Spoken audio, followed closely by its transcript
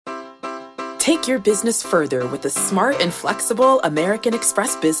Take your business further with the smart and flexible American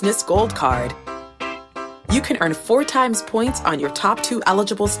Express Business Gold Card. You can earn 4 times points on your top 2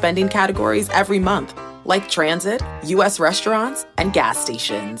 eligible spending categories every month, like transit, U.S. restaurants, and gas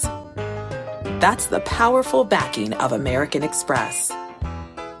stations. That's the powerful backing of American Express.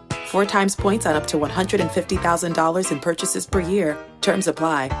 4 times points on up to $150,000 in purchases per year. Terms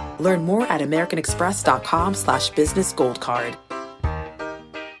apply. Learn more at americanexpress.com/businessgoldcard.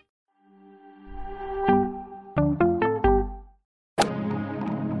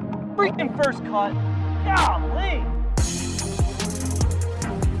 Freaking first cut. Golly.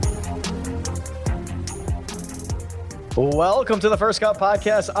 Welcome to the First Cut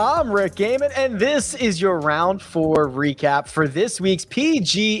Podcast. I'm Rick Gaiman, and this is your round 4 recap for this week's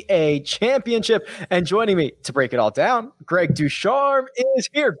PGA Championship. And joining me to break it all down, Greg Ducharme is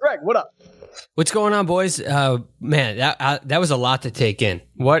here. Greg, what up? What's going on, boys? Man, that was a lot to take in.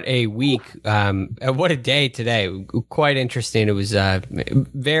 What a week. What a day today. Quite interesting. It was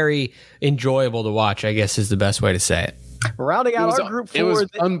very enjoyable to watch, I guess is the best way to say it. Rounding out our group 4. It was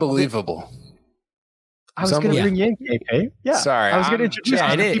unbelievable. I was going to bring you in, KP. Yeah. Sorry. I was going to introduce you.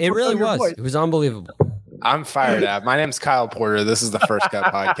 It really was. Voice. It was unbelievable. I'm fired up. My name's Kyle Porter. This is the First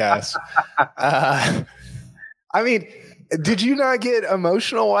Cut Podcast. I mean, did you not get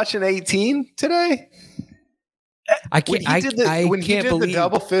emotional watching 18 today? I can't. When he did the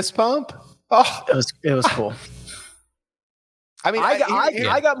double fist pump. Oh, it was cool. I mean,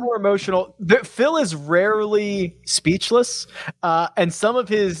 I got more emotional. Phil is rarely speechless, and some of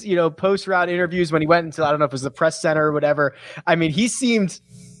his, post-round interviews when he went into, I don't know if it was the press center or whatever. I mean, he seemed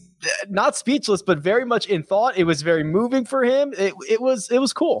not speechless, but very much in thought. It was very moving for him. It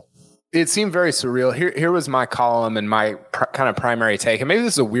was cool. It seemed very surreal. Here was my column and my kind of primary take, and maybe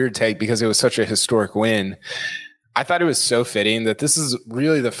this is a weird take because it was such a historic win. I thought it was so fitting that this is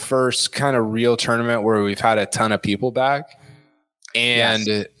really the first kind of real tournament where we've had a ton of people back.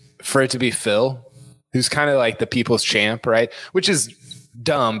 And for it to be Phil, who's kind of like the people's champ, right? Which is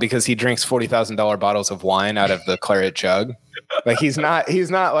dumb because he drinks $40,000 bottles of wine out of the claret jug. Like he's not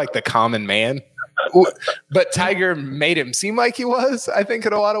like the common man. But Tiger made him seem like he was, I think,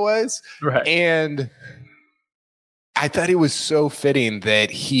 in a lot of ways. Right. And I thought it was so fitting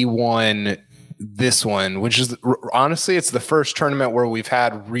that he won this one, which is honestly, it's the first tournament where we've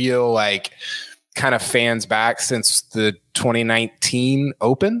had real kind of fans back since the 2019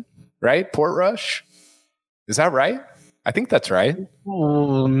 Open, right? Portrush. Is that right? I think that's right.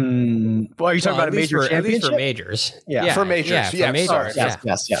 Well, are you talking about a major championship? At least for majors. Yeah. For majors. Yeah, majors. Sorry.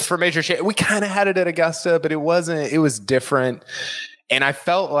 Yes. For major we kind of had it at Augusta, but it wasn't. It was different. And I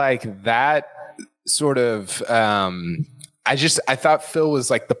felt like that sort of I thought Phil was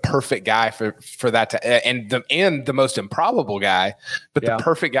like the perfect guy for that to, and the most improbable guy, but the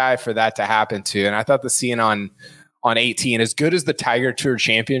perfect guy for that to happen to. And I thought the scene on 18, as good as the Tiger Tour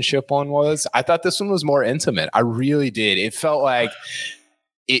Championship one was, I thought this one was more intimate. I really did. It felt like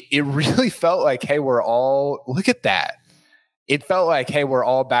it really felt like, hey, look at that. It felt like, hey, we're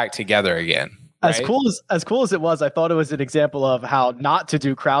all back together again. Right? As cool as it was, I thought it was an example of how not to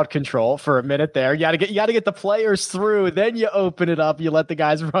do crowd control for a minute there. You got to get the players through, then you open it up, you let the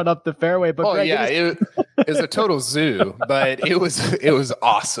guys run up the fairway. But Greg, it was a total zoo, but it was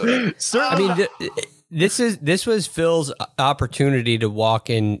awesome. I mean, this was Phil's opportunity to walk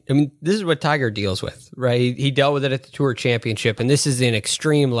in. I mean, this is what Tiger deals with, right? He dealt with it at the Tour Championship, and this is an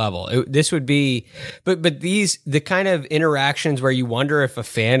extreme level. This would be, but the kind of interactions where you wonder if a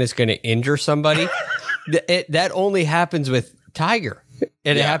fan is going to injure somebody, that only happens with Tiger.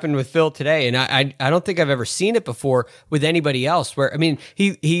 And it happened with Phil today, and I don't think I've ever seen it before with anybody else. Where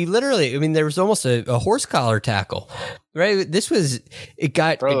he literally, there was almost a horse collar tackle, right? It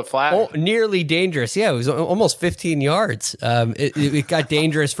got throw the flag. Nearly dangerous. Yeah, it was almost 15 yards. It got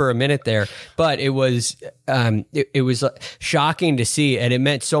dangerous for a minute there, but it was shocking to see, and it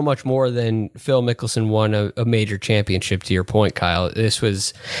meant so much more than Phil Mickelson won a major championship. To your point, Kyle, this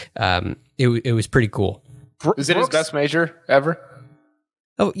was it was pretty cool. Is it his best major ever?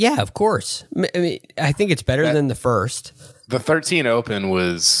 Oh, yeah, of course. I think it's better than the first. The 13 Open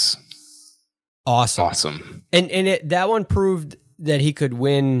was awesome. And that one proved that he could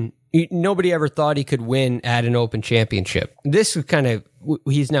win. Nobody ever thought he could win at an Open championship. This was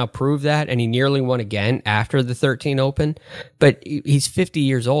he's now proved that, and he nearly won again after the 13 Open. But he's 50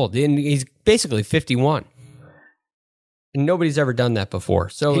 years old, and he's basically 51. And nobody's ever done that before.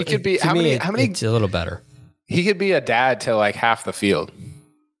 So he could be, how many? It's a little better. He could be a dad to like half the field.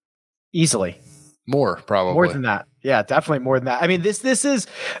 Easily. More, probably. More than that. Yeah, definitely more than that. I mean, this is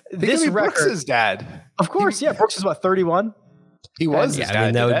this record. Brooks' dad. Of course, Brooks is what, 31? He was. Yeah, this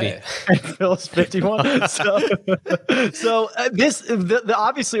guy that would today. be. And Phil's 51.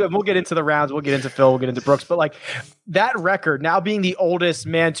 Obviously, we'll get into the rounds. We'll get into Phil. We'll get into Brooks. But like that record, now being the oldest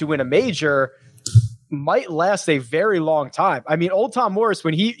man to win a major, might last a very long time. I mean, old Tom Morris,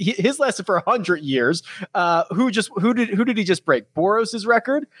 when his lasted for 100 years. Who did he just break? Boros's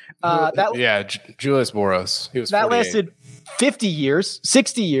record. Julius Boros. He was that 48. lasted 50 years,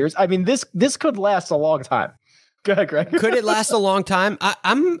 60 years. I mean, this could last a long time. Go ahead, Greg. Could it last a long time?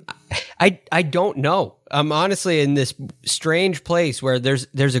 I don't know. I'm honestly in this strange place where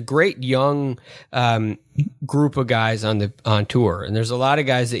there's a great young group of guys on tour, and there's a lot of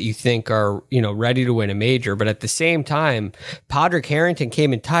guys that you think are ready to win a major, but at the same time, Padraig Harrington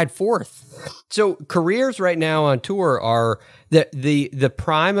came and tied fourth. So careers right now on tour are the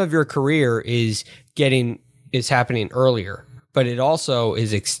prime of your career is happening earlier, but it also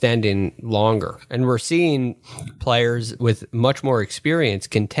is extending longer. And we're seeing players with much more experience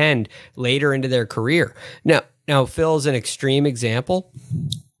contend later into their career. Now Phil's an extreme example.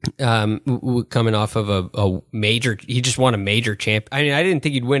 Coming off of a major, he just won a major champ. I mean, I didn't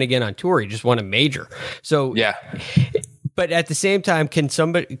think he'd win again on tour. He just won a major. So yeah. But at the same time, can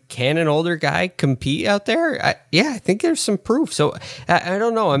an older guy compete out there? I think there's some proof. So I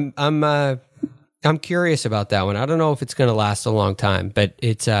don't know. I'm curious about that one. I don't know if it's going to last a long time, but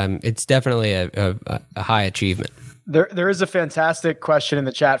it's definitely a high achievement. There is a fantastic question in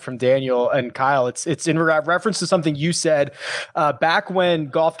the chat from Daniel and Kyle. It's in reference to something you said back when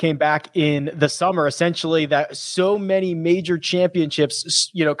golf came back in the summer, essentially that so many major championships,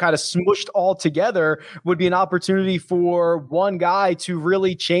 kind of smushed all together would be an opportunity for one guy to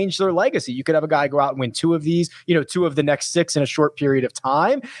really change their legacy. You could have a guy go out and win two of these, two of the next six in a short period of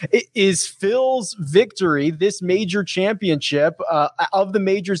time. Is Phil's victory, this major championship of the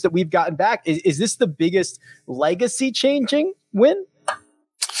majors that we've gotten back, is this the biggest legacy changing win?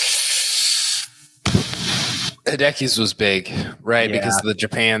 Hideki's was big, right? Yeah. Because of the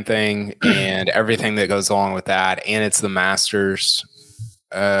Japan thing and everything that goes along with that, and it's the Masters.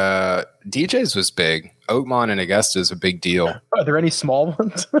 DJ's was big. Oakmont and Augusta is a big deal. Are there any small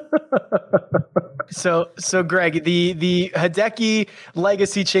ones? So Greg, the Hideki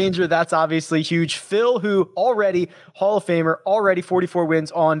legacy changer, that's obviously huge. Phil, who already Hall of Famer, already 44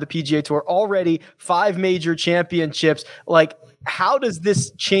 wins on the PGA Tour, already 5 major championships. Like, how does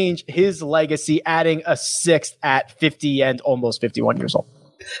this change his legacy, adding a 6th at 50 and almost 51 years old?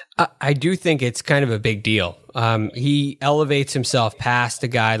 I do think it's kind of a big deal. He elevates himself past a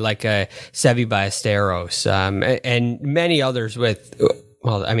guy like a Seve Ballesteros and many others with.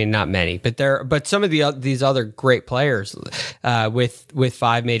 Well, I mean, not many, but some of these other great players with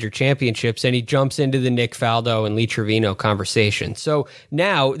 5 major championships, and he jumps into the Nick Faldo and Lee Trevino conversation. So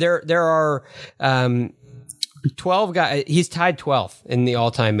now there are 12 guys. He's tied 12th in the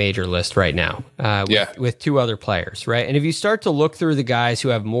all-time major list right now with 2 other players, right? And if you start to look through the guys who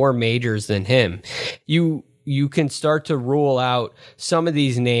have more majors than him, you can start to rule out some of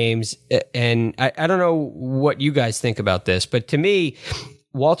these names. And I don't know what you guys think about this, but to me,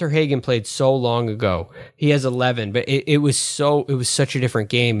 Walter Hagen played so long ago. He has 11, but it was such a different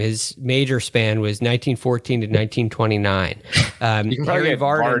game. His major span was 1914 to 1929. You can probably get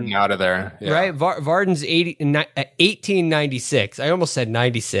Varden out of there. Yeah. Right? Varden's 1896. I almost said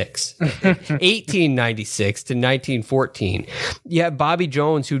 96. 1896 to 1914. You have Bobby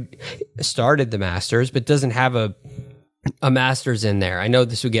Jones, who started the Masters, but doesn't have a Masters in there. I know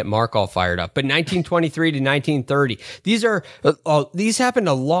this would get Mark all fired up, but 1923 to 1930, these happened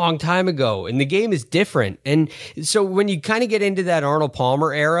a long time ago, and the game is different. And so when you kind of get into that Arnold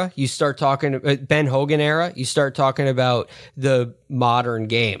Palmer era, you start talking Ben Hogan era, you start talking about the modern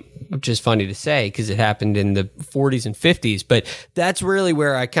game, which is funny to say because it happened in the 40s and 50s, but that's really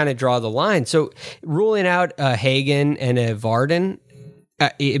where I kind of draw the line. So ruling out a Hagen and a Varden,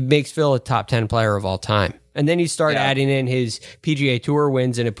 it makes Phil a top 10 player of all time. And then you start adding in his PGA Tour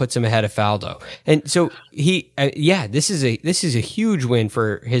wins, and it puts him ahead of Faldo. And so this is a huge win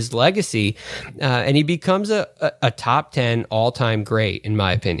for his legacy, and he becomes a top 10 all time great, in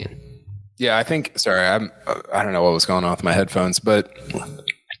my opinion. Yeah, I think. Sorry, I don't know what was going on with my headphones, but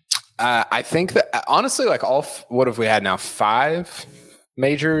I think that honestly, like what have we had now? 5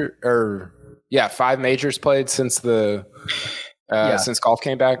 majors played since since golf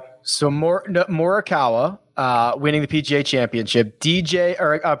came back. So Morikawa winning the PGA Championship,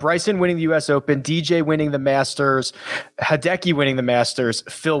 Bryson winning the U.S. Open, DJ winning the Masters, Hideki winning the Masters,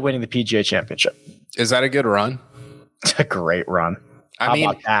 Phil winning the PGA Championship. Is that a good run? It's a great run. How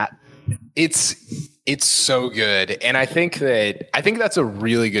about that? It's so good, and I think that's a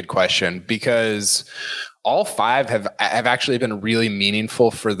really good question because all five have actually been really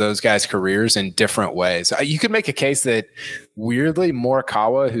meaningful for those guys' careers in different ways. You could make a case that weirdly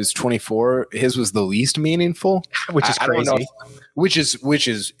Morikawa, who's 24, his was the least meaningful, which is crazy.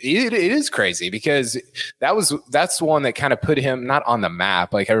 It is crazy because that's the one that kind of put him not on the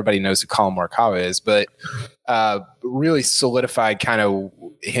map, like everybody knows who Colin Morikawa is, but really solidified kind of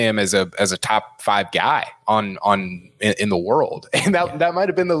him as a top 5 guy in the world, and that might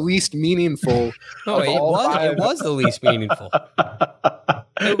have been the least meaningful. It was the least meaningful.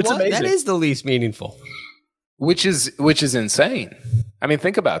 That is the least meaningful, which is insane. I mean,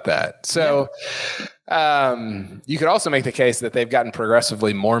 think about that. So, you could also make the case that they've gotten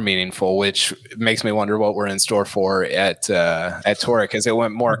progressively more meaningful, which makes me wonder what we're in store for at Tour, because it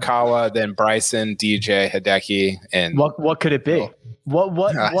went Morikawa, then Bryson, DJ, Hideki, and what could it be?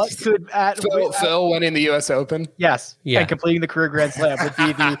 What could Phil winning the U.S. Open? Yes, and completing the career Grand Slam would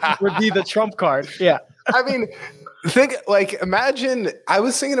be the trump card. Yeah, I mean, imagine. I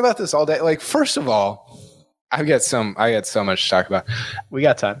was thinking about this all day. Like, first of all, I got so much to talk about. We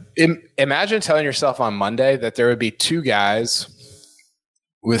got time. Imagine telling yourself on Monday that there would be 2 guys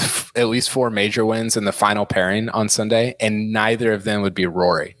with at least 4 major wins in the final pairing on Sunday, and neither of them would be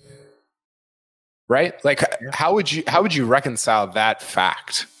Rory. Right? Like, how would you reconcile that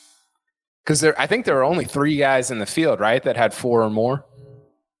fact? Because I think there were only 3 guys in the field, right, that had 4 or more.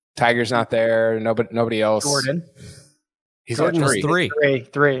 Tiger's not there. Nobody else. Jordan. He's got 3.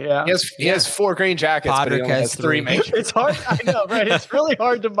 Three. Yeah. He has 4 green jackets, but he only has 3 majors. It's hard. I know, right? It's really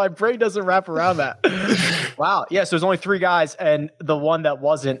hard my brain doesn't wrap around that. Wow. Yeah. So there's only 3 guys, and the one that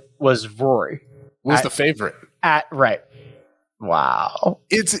wasn't was Rory. Was the favorite. Right. Wow.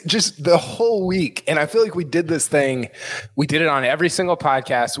 It's just the whole week. And I feel like we did this thing. We did it on every single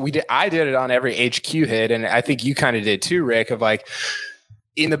podcast. I did it on every HQ hit. And I think you kind of did too, Rick, of like,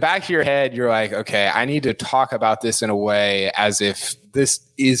 in the back of your head, you're like, okay, I need to talk about this in a way as if this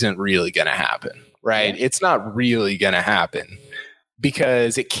isn't really going to happen, right? Yeah. It's not really going to happen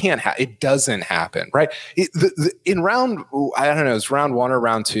because it can't it doesn't happen, right? In round, I don't know, it's round 1 or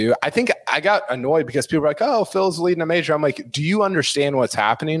round 2. I think I got annoyed because people were like, oh, Phil's leading a major. I'm like, do you understand what's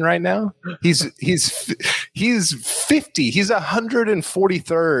happening right now? He's 50. He's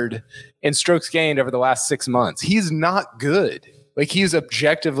 143rd in strokes gained over the last 6 months. He's not good. Like, he's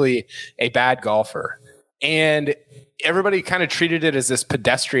objectively a bad golfer. And everybody kind of treated it as this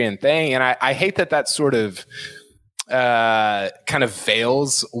pedestrian thing. And I hate that sort of kind of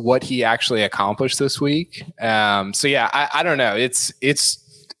veils what he actually accomplished this week. So yeah, I don't know. It's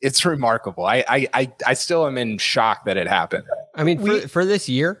remarkable. I still am in shock that it happened. I mean, for this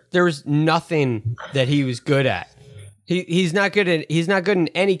year, there was nothing that he was good at. He's not good in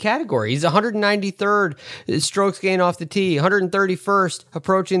any category. He's 193rd strokes gained off the tee, 131st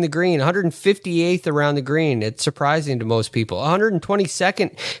approaching the green, 158th around the green. It's surprising to most people.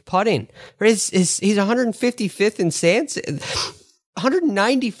 122nd putting. He's 155th in sands,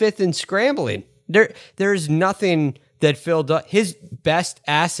 195th in scrambling. There's nothing that Phil does. His best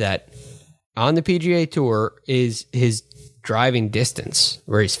asset on the PGA Tour is his driving distance,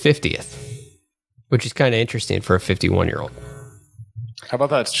 where he's 50th. Which is kind of interesting for a 51-year-old. How about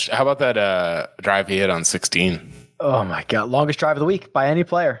that drive he hit on 16? Oh my God. Longest drive of the week by any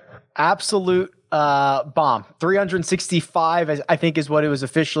player. Absolute bomb. 365, I think, is what it was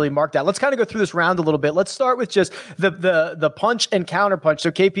officially marked at. Let's kind of go through this round a little bit. Let's start with just the punch and counter punch.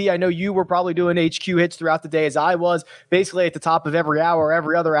 So KP, I know you were probably doing HQ hits throughout the day, as I was, basically at the top of every hour,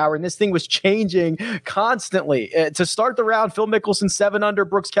 every other hour, and this thing was changing constantly. To start the round, Phil Mickelson 7 under,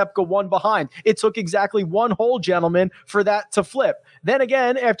 Brooks Koepka 1 behind. It took exactly 1 hole, gentlemen, for that to flip. Then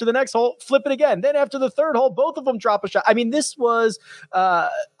again, after the next hole, flip it again. Then after the third hole, both of them drop a shot. I mean, this was I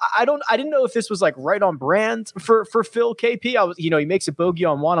didn't know if this was like right on brand for Phil. KP. He makes a bogey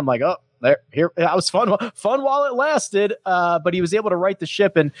on 1. I'm like, oh, here that was fun while it lasted. But he was able to right the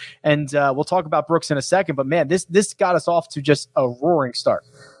ship, and we'll talk about Brooks in a second. But man, this got us off to just a roaring start.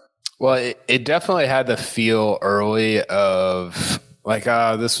 Well, it definitely had the feel early of like,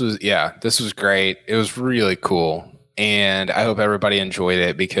 this was great. It was really cool. And I hope everybody enjoyed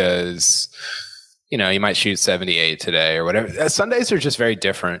it because, you might shoot 78 today or whatever. Sundays are just very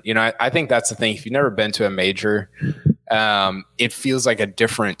different. I think that's the thing. If you've never been to a major, it feels like a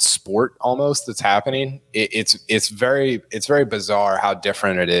different sport almost that's happening. It's very bizarre how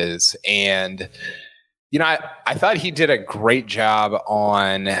different it is. And, I thought he did a great job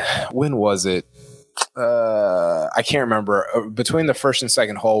on, when was it? I can't remember, between the first and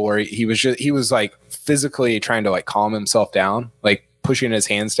second hole where he was like physically trying to like calm himself down, like pushing his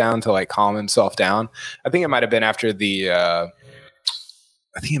hands down to like calm himself down. I think it might have been after the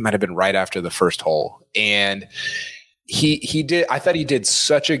I think it might have been right after the first hole. And I thought he did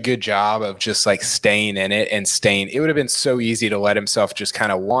such a good job of just like staying in it and it would have been so easy to let himself just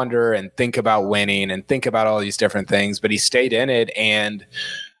kind of wander and think about winning and think about all these different things, but he stayed in it. And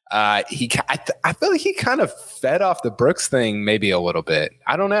I feel like he kind of fed off the Brooks thing maybe a little bit.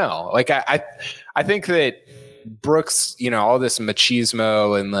 I don't know. Like I think that Brooks, all this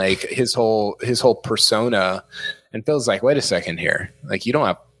machismo and like his whole persona, and Phil's like, wait a second here. Like you don't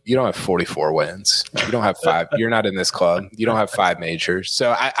have 44 wins. You don't have 5. You're not in this club. You don't have 5 majors.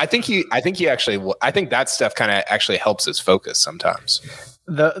 So I think that stuff kind of actually helps his focus sometimes.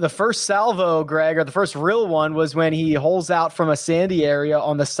 The first salvo, Greg, or the first real one, was when he holes out from a sandy area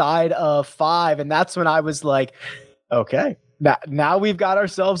on the side of 5. And that's when I was like, okay, now we've got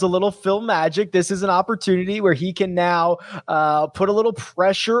ourselves a little Phil magic. This is an opportunity where he can now put a little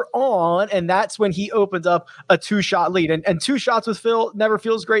pressure on. And that's when he opens up a 2-shot lead. And 2 shots with Phil never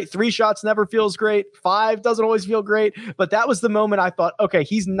feels great. 3 shots never feels great. 5 doesn't always feel great. But that was the moment I thought, okay,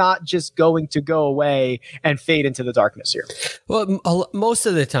 he's not just going to go away and fade into the darkness here. Well, most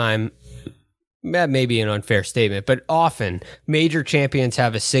of the time, that may be an unfair statement, but often major champions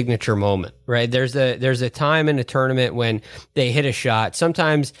have a signature moment, right? There's a time in a tournament when they hit a shot.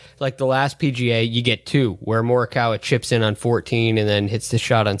 Sometimes, like the last PGA, you get 2, where Morikawa chips in on 14 and then hits the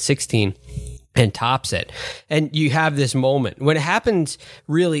shot on 16 and tops it. And you have this moment. When it happens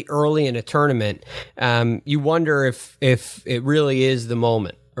really early in a tournament, you wonder if it really is the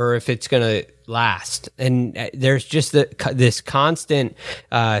moment, or if it's going to last. And there's just this constant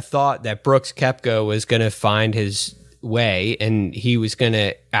thought that Brooks Koepka was going to find his way and he was going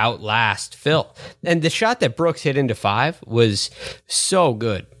to outlast Phil. And the shot that Brooks hit into 5 was so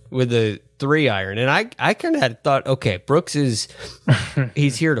good with the 3-iron. And I kind of had thought, okay, Brooks he's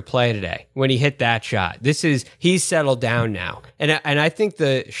here to play today. When he hit that shot, he's settled down now. And I think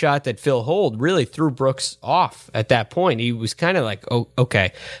the shot that Phil holed really threw Brooks off at that point. He was kind of like, oh,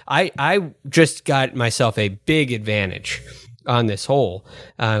 okay, I just got myself a big advantage on this hole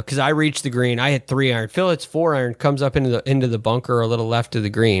because I reached the green. I hit 3-iron. Phil hits 4-iron, comes up into the bunker a little left of the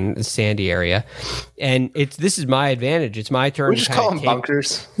green, the sandy area, and this is my advantage. It's my turn. We just call them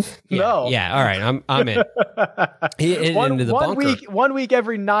bunkers. No, yeah, all right, I'm in. He hit into the bunker. 1 week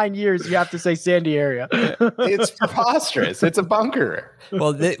every 9 years, you have to say sandy area. It's preposterous. It's a bunker.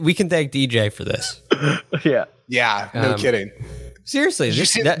 Well, we can thank DJ for this. Yeah, no kidding. Seriously, did you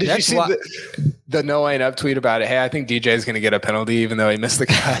see the no line up tweet about it? Hey, I think DJ is going to get a penalty even though he missed the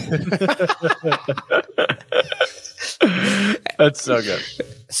cut. That's so good.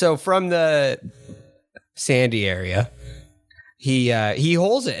 So from the sandy area, he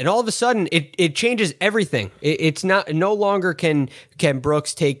holds it, and all of a sudden it changes everything. It's no longer can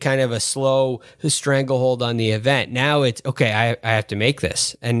Brooks take kind of a slow stranglehold on the event. Now it's okay. I have to make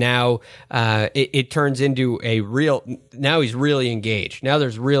this, and now it turns into now he's really engaged. Now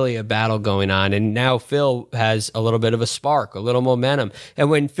there's really a battle going on, and now Phil has a little bit of a spark, a little momentum. And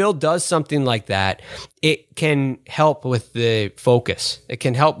when Phil does something like that, it can help with the focus. It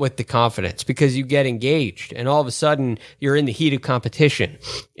can help with the confidence because you get engaged, and all of a sudden you're in the heat of competition,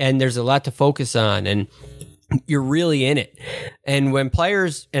 and there's a lot to focus on, and you're really in it. And when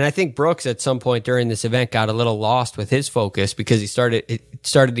players, and I think Brooks at some point during this event got a little lost with his focus because it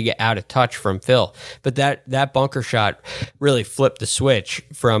started to get out of touch from Phil. But that bunker shot really flipped the switch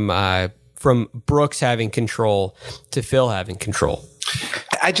from Brooks having control to Phil having control.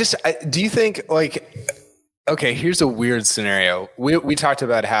 Do you think, like, okay, here's a weird scenario. We talked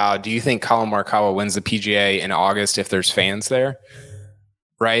about how, do you think Colin Morikawa wins the PGA in August if there's fans there?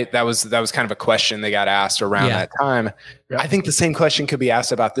 Right? That was kind of a question they got asked around that time. Yeah. I think the same question could be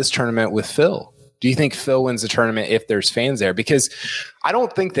asked about this tournament with Phil. Do you think Phil wins the tournament if there's fans there? Because I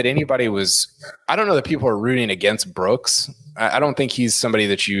don't think that I don't know that people are rooting against Brooks. I don't think he's somebody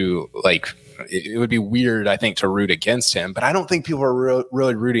that you like. It would be weird, I think, to root against him, but I don't think people are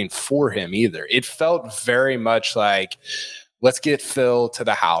really rooting for him either. It felt very much like, let's get Phil to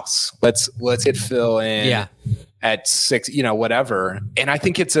the house. Let's get Phil in at 6, whatever. And I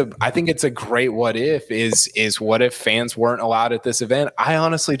think it's a great what if is what if fans weren't allowed at this event? I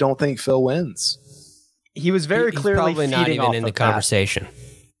honestly don't think Phil wins. He was very clearly probably not even in the conversation.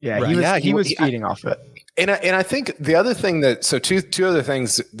 Yeah, right. He was feeding off it. And I think the other thing two other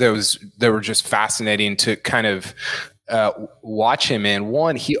things that were just fascinating to kind of watch him in.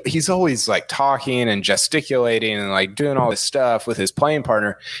 One, he's always like talking and gesticulating and like doing all this stuff with his playing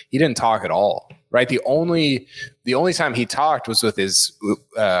partner. He didn't talk at all, right? The only time he talked was with his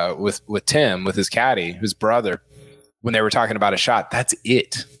with Tim, with his caddy, his brother, when they were talking about a shot. That's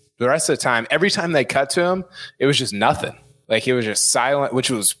it. The rest of the time, every time they cut to him, it was just nothing. Like it was just silent,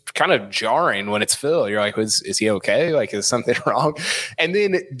 which was kind of jarring when it's Phil. You're like, is he okay? Like, is something wrong? And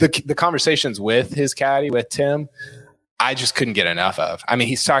then the conversations with his caddy, with Tim, I just couldn't get enough of. I mean,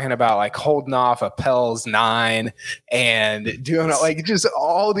 he's talking about like holding off a Pell's 9 and doing like just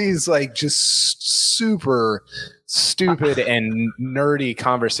all these like just super stupid and nerdy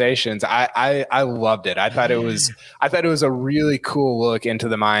conversations. I loved it. I thought it was a really cool look into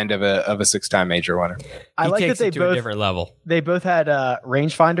the mind of a 6-time major winner. I like that they to both a different level. They both had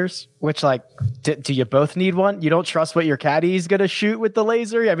rangefinders, which like, do you both need one? You don't trust what your caddy is going to shoot with the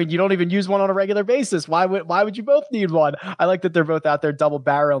laser. I mean, you don't even use one on a regular basis. Why would you both need one? I like that they're both out there double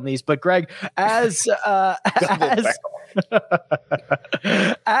barreling these. But Greg, as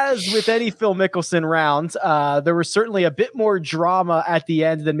with any Phil Mickelson round, there was certainly a bit more drama at the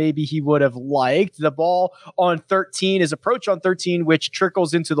end than maybe he would have liked. The ball on 13, his approach on 13, which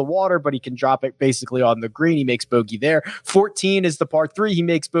trickles into the water, but he can drop it basically on the green. He makes bogey there. 14 is the par 3. He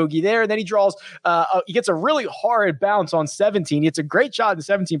makes bogey there. And then he draws, he gets a really hard bounce on 17. It's a great shot in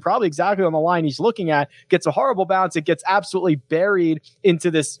 17, probably exactly on the line he's looking at. Gets a horrible bounce. It gets absolutely buried into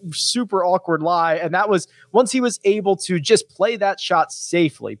this super awkward lie. And that was once he was able to just play that shot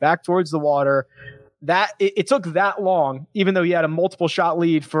safely back towards the water. That it took that long, even though he had a multiple shot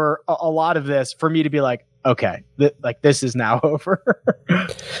lead for a lot of this, for me to be like, okay, this is now over.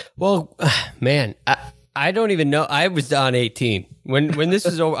 Well, man, I don't even know. I was on 18 when this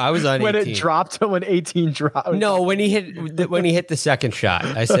was over. I was on 18. When it dropped, when 18 dropped. No, when he hit the second shot,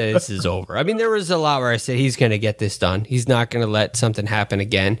 I said this is over. I mean, there was a lot where I said he's going to get this done. He's not going to let something happen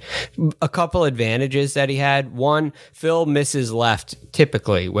again. A couple advantages that he had. One, Phil misses left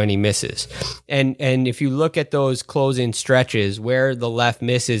typically when he misses, and if you look at those closing stretches where the left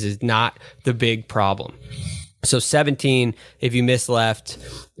misses is not the big problem. So 17, if you miss left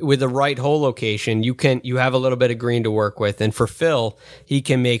with the right hole location, you have a little bit of green to work with. And for Phil, he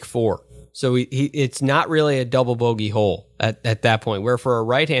can make 4. So it's not really a double bogey hole at that point, where for a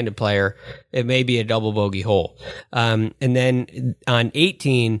right-handed player, it may be a double bogey hole. And then on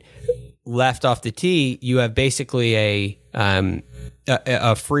 18, left off the tee, you have basically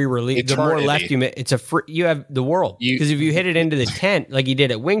a free release. Eternity. The more left it's a free, you have the world. Because if you hit it into the tent, like you did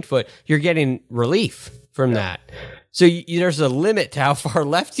at Winged Foot, you're getting relief from that. So there's a limit to how far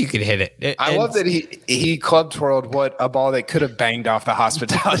left you can hit it. I love that he club twirled a ball that could have banged off the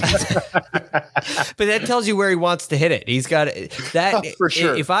hospitality. But that tells you where he wants to hit it. He's got that for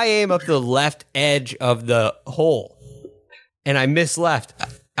sure. If I aim up the left edge of the hole and I miss left,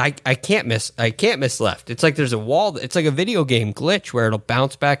 I can't miss left. It's like there's a wall. It's like a video game glitch where it'll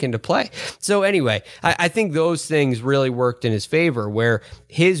bounce back into play. So anyway, I think those things really worked in his favor, where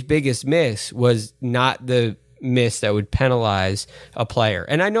his biggest miss was not the miss that would penalize a player.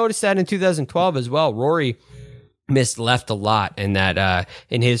 And I noticed that in 2012 as well. Rory missed left a lot in that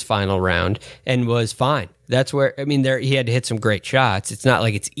in his final round and was fine. That's where, I mean, he had to hit some great shots. It's not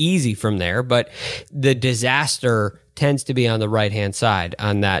like it's easy from there, but the disaster tends to be on the right-hand side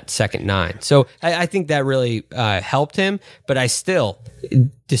on that second 9. So I think that really helped him, but I still,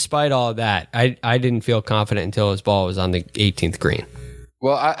 despite all of that, I didn't feel confident until his ball was on the 18th green.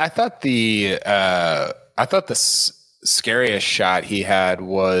 Well, I thought the scariest shot he had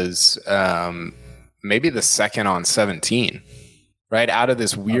was maybe the second on 17. Right out of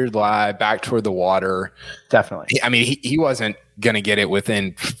this weird lie back toward the water. Definitely. I mean, he wasn't going to get it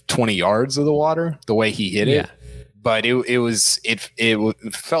within 20 yards of the water the way he hit it, but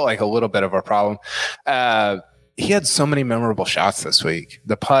it felt like a little bit of a problem. He had so many memorable shots this week.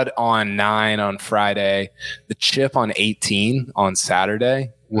 The putt on 9 on Friday, the chip on 18 on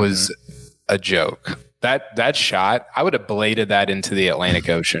Saturday was a joke. That shot, I would have bladed that into the Atlantic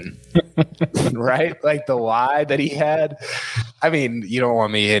Ocean. Right? Like the lie that he had. I mean, you don't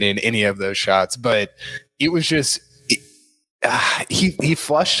want me hitting any of those shots, but it was just he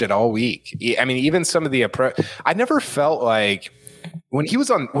flushed it all week. I mean, even some of the approach, I never felt like when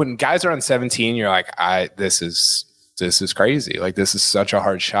guys are on 17, you're like, this is crazy. Like, this is such a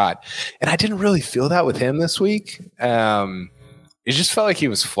hard shot. And I didn't really feel that with him this week. It just felt like he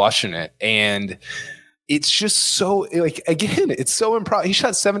was flushing it. And it's just so, like, again, it's so improbable. He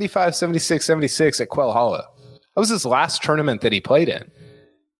shot 75, 76, 76 at Quail Hollow. That was his last tournament that he played in.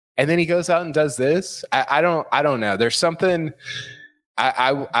 And then he goes out and does this. I don't know. There's something,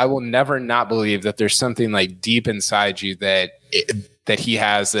 I will never not believe that there's something like deep inside you that he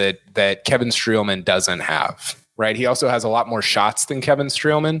has that Kevin Streelman doesn't have. Right. He also has a lot more shots than Kevin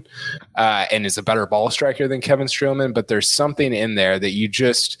Streelman and is a better ball striker than Kevin Streelman. But there's something in there that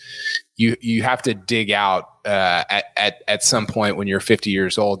you have to dig out at some point when you're 50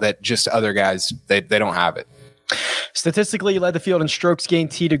 years old that just other guys, they don't have it. Statistically, he led the field in strokes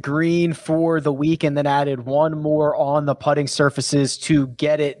gained tee to green for the week and then added one more on the putting surfaces to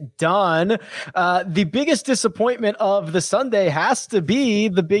get it done. The biggest disappointment of the Sunday has to be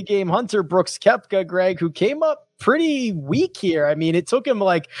the big game hunter, Brooks Koepka, Greg, who came up pretty weak here. I mean, it took him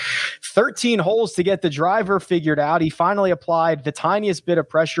like 13 holes to get the driver figured out. He finally applied the tiniest bit of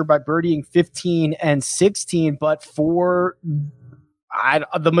pressure by birdieing 15 and 16, but for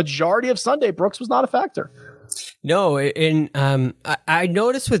the majority of Sunday, Brooks was not a factor. No, and I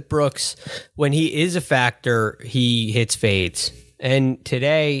noticed with Brooks, when he is a factor, he hits fades. And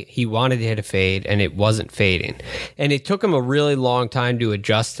today he wanted to hit a fade and it wasn't fading. And it took him a really long time to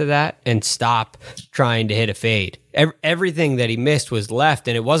adjust to that and stop trying to hit a fade. Everything that he missed was left,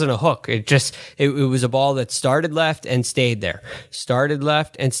 and it wasn't a hook. It was a ball that started left and stayed there. Started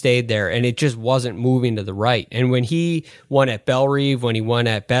left and stayed there. And it just wasn't moving to the right. And when he won at Bellerive, when he won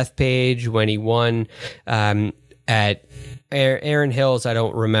at Bethpage, when he won at Aaron Hills, I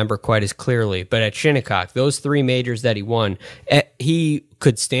don't remember quite as clearly, but at Shinnecock, those three majors that he won, he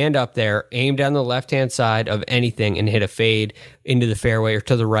could stand up there, aim down the left-hand side of anything and hit a fade into the fairway or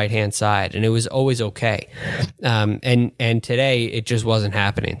to the right-hand side, and it was always okay. And today, it just wasn't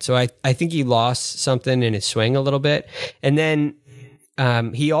happening. So I think he lost something in his swing a little bit. And then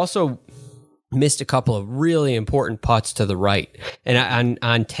he also missed a couple of really important putts to the right. And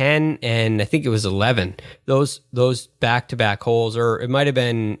on 10 and I think it was 11, those back-to-back holes, or it might have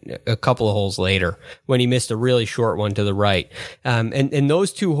been a couple of holes later when he missed a really short one to the right. And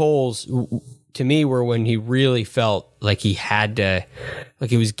those two holes, to me, were when he really felt like he had to, like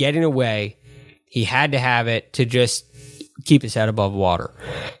he was getting away. He had to have it to just keep his head above water.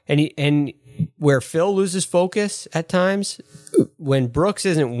 And where Phil loses focus at times, when Brooks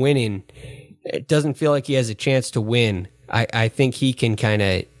isn't winning, it doesn't feel like he has a chance to win. I think he can kind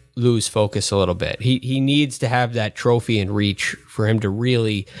of lose focus a little bit. He needs to have that trophy in reach for him to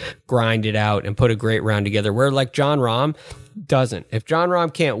really grind it out and put a great round together, where like Jon Rahm doesn't. If Jon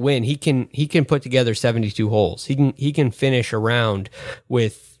Rahm can't win, he can put together 72 holes. He can finish a round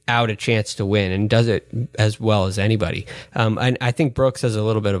without a chance to win, and does it as well as anybody. And I think Brooks has a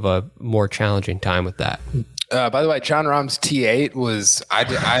little bit of a more challenging time with that. By the way, Jon Rahm's T8 was,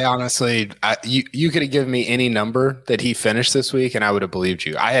 I honestly, you could have given me any number that he finished this week and I would have believed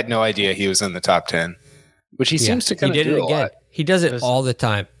you. I had no idea he was in the top 10, which he seems to kind of do a lot. He does it all the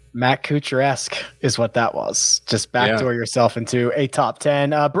time. Matt Kuchar-esque is what that was. Just backdoor yourself into a top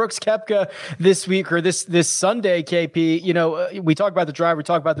 10. Brooks Koepka this week, or this Sunday, KP, you know, we talk about the drive, we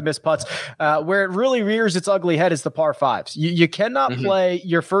talk about the missed putts. Where it really rears its ugly head is the par fives. You cannot play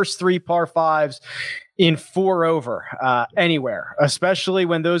your first three par fives in 4 over anywhere, especially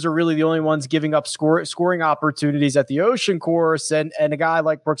when those are really the only ones giving up scoring opportunities at the Ocean Course, and a guy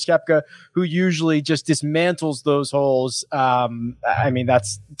like Brooks Koepka who usually just dismantles those holes. I mean,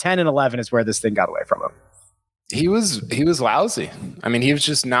 that's 10 and 11 is where this thing got away from him. He was lousy. I mean, he was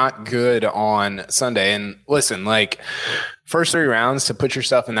just not good on Sunday. And listen, like, first 3 rounds to put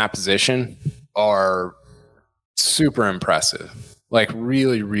yourself in that position are super impressive, like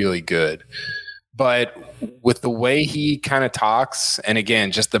really, really good. But with the way he kind of talks, and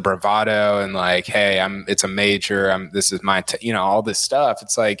again, just the bravado and like, hey, it's a major, this is my, all this stuff.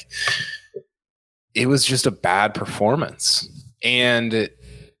 It's like, it was just a bad performance, and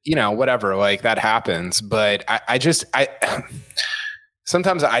whatever, like that happens. But I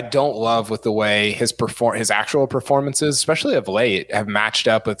sometimes I don't love with the way his actual performances, especially of late, have matched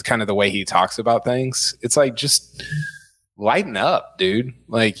up with kind of the way he talks about things. It's like, just lighten up, dude.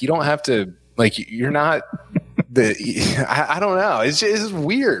 Like, you don't have to. Like, you're not I don't know. It's just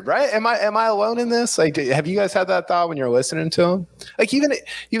weird, right? Am I alone in this? Like, have you guys had that thought when you're listening to him? Like, even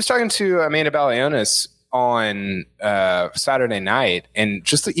he was talking to Amanda Balionis on Saturday night, and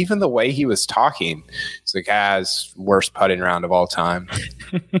just even the way he was talking, it's like, has worst putting round of all time.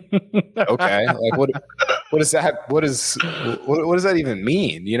 Okay, like what is that? What does that even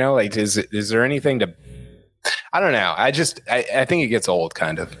mean? Like, is there anything to? I don't know. I think it gets old,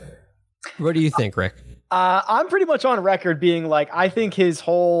 kind of. What do you think, Rick? I'm pretty much on record being like, I think his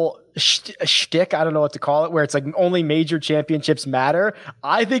whole shtick, I don't know what to call it, where it's like only major championships matter.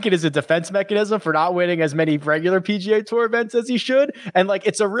 I think it is a defense mechanism for not winning as many regular PGA Tour events as he should. And like,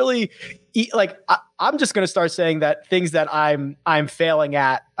 it's a really I'm just going to start saying that things that I'm failing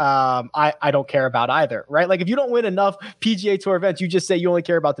at, I don't care about either, right? Like if you don't win enough PGA Tour events, you just say you only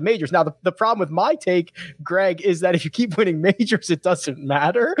care about the majors. Now, the problem with my take, Greg, is that if you keep winning majors, it doesn't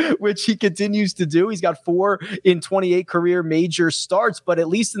matter, which he continues to do. He's got 4 in 28 career major starts, but at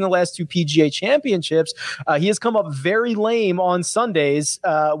least in the last 2 PGA championships, he has come up very lame on Sundays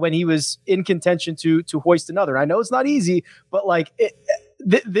when he was in contention to hoist another. I know it's not easy, but like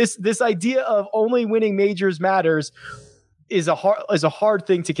this idea of only winning majors matters is a hard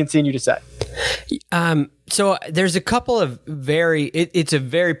thing to continue to say. So there's a couple of it's a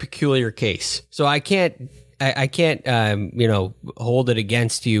very peculiar case. So I can't hold it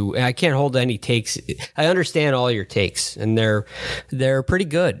against you. I can't hold any takes. I understand all your takes, and they're pretty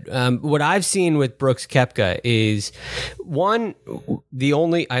good. What I've seen with Brooks Koepka is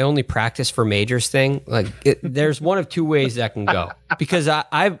I only practice for majors thing. Like there's one of 2 ways that can go, because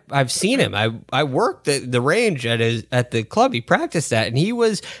I've seen him. I worked the range at the club he practiced at, and he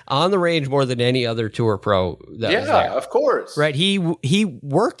was on the range more than any other tour pro. Yeah, of course. Right. He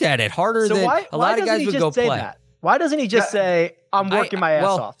worked at it harder than a lot of guys would go play. Why doesn't he just say, I'm working my ass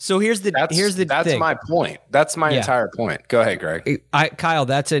off? So here's the that's thing. my point. That's my entire point. Go ahead, Greg. Kyle,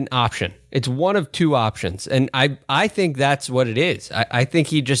 that's an option. It's one of 2 options. And I think that's what it is. I think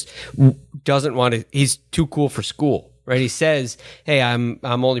he just doesn't want to, he's too cool for school. Right? He says, "Hey, I'm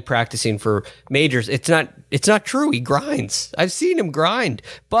only practicing for majors." It's not true. He grinds. I've seen him grind.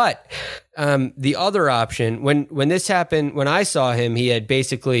 But the other option, when this happened, when I saw him, he had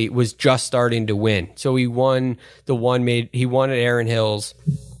basically was just starting to win. So he won he won at Erin Hills,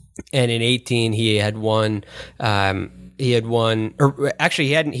 and in 18 he had won. He had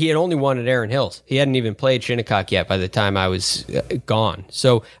only won at Erin Hills. He hadn't even played Shinnecock yet by the time I was gone.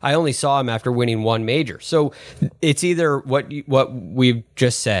 So I only saw him after winning 1 major. So it's either what we've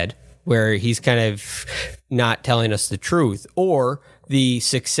just said, where he's kind of not telling us the truth, or the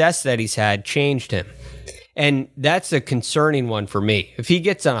success that he's had changed him. And that's a concerning one for me. If he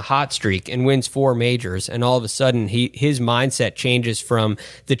gets on a hot streak and wins 4 majors, and all of a sudden his mindset changes from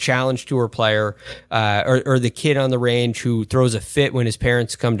the Challenge Tour player or the kid on the range who throws a fit when his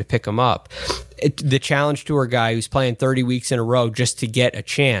parents come to pick him up, the Challenge Tour guy who's playing 30 weeks in a row just to get a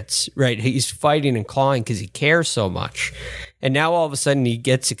chance, right? He's fighting and clawing because he cares so much. And now all of a sudden he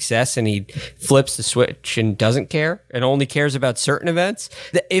gets success and he flips the switch and doesn't care and only cares about certain events.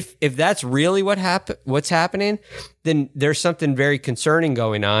 If that's really what's happening, then there's something very concerning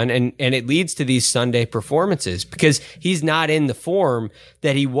going on. And it leads to these Sunday performances, because he's not in the form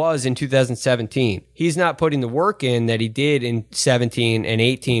that he was in 2017. He's not putting the work in that he did in 17 and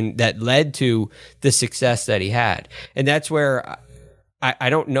 18 that led to the success that he had. And that's where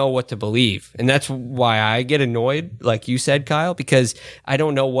I don't know what to believe. And that's why I get annoyed, like you said, Kyle, because I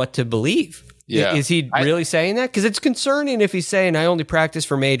don't know what to believe. Yeah. Is he really saying that? Because it's concerning if he's saying, I only practice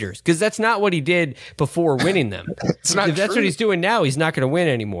for majors, because that's not what he did before winning them. It's not if that's what he's doing now, he's not going to win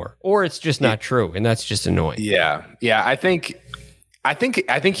anymore. Or it's just not true. And that's just annoying. Yeah. Yeah. I think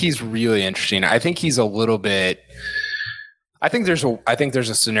he's really interesting. I think he's a little bit... I think there's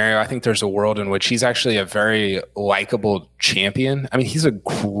a scenario. I think there's a world in which he's actually a very likable champion. I mean, he's a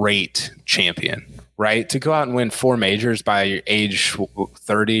great champion, right? To go out and win 4 majors by age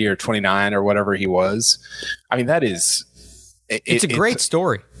 30 or 29 or whatever he was. I mean, that is... It's a great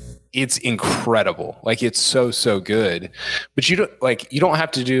story. It's incredible. Like, it's so good. But you don't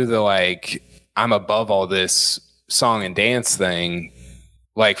have to do the, like, I'm above all this song and dance thing,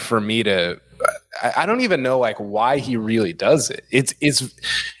 like, for me to... I don't even know like why he really does it.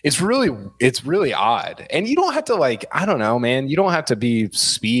 It's really odd. And you don't have to like, I don't know, man, you don't have to be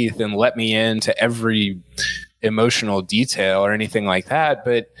Spieth and let me into every emotional detail or anything like that.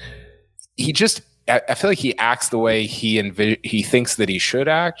 But I feel like he acts the way he thinks that he should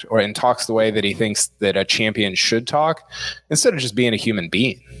act, and talks the way that he thinks that a champion should talk, instead of just being a human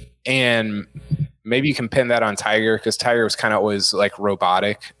being. And maybe you can pin that on Tiger, because Tiger was kind of always like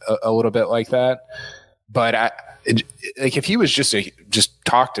robotic, a little bit like that. But like if he was just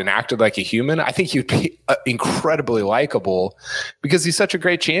talked and acted like a human, I think he'd be incredibly likable, because he's such a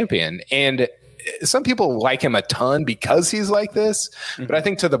great champion. And some people like him a ton because he's like this. Mm-hmm. But I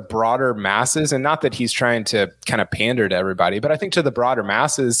think to the broader masses, and not that he's trying to kind of pander to everybody, but I think to the broader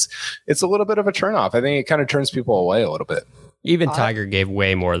masses, it's a little bit of a turnoff. I think it kind of turns people away a little bit. Even Tiger gave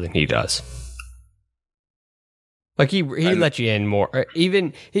way more than he does. Like he let you in more.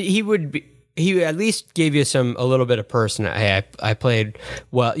 Even he at least gave you a little bit of person. Hey, I played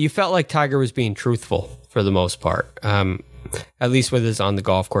well. You felt like Tiger was being truthful for the most part. At least with his on the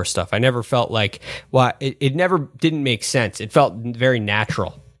golf course stuff. I never felt like, it never didn't make sense. It felt very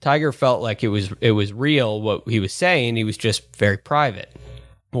natural Tiger felt like it was real what he was saying. He was just very private,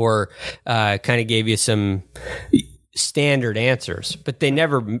 or kind of gave you some standard answers, but they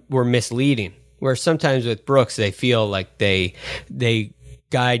never were misleading. Where sometimes with Brooks, they feel like they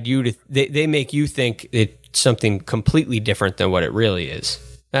guide you to, they make you think it's something completely different than what it really is.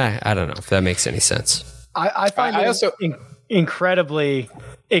 I don't know if that makes any sense. I find it also incredibly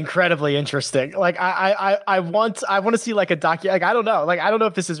interesting. Like I want to see like a like I don't know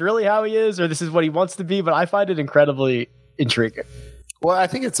if this is really how he is or this is what he wants to be, but I find it incredibly intriguing. Well, I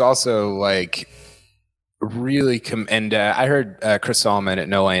think it's also like really I heard Chris Solomon at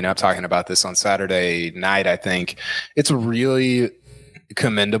No Lane up talking about this on Saturday night. I think it's really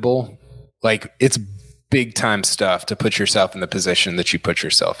commendable. Like, it's big time stuff to put yourself in the position that you put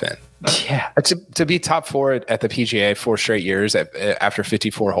yourself in. Yeah. To be top 4 at the PGA 4 straight years after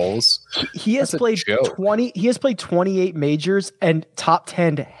 54 holes. He has played 28 majors and top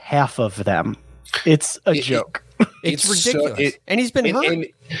 10 half of them. It's a joke. It's ridiculous. And he's been hurt.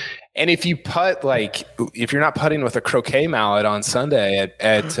 And if you putt, like, if you're not putting with a croquet mallet on Sunday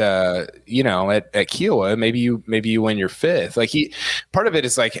at Kiowa, maybe you win your 5th. Like, part of it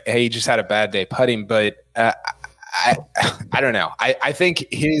is like, hey, he just had a bad day putting, but I don't know. I think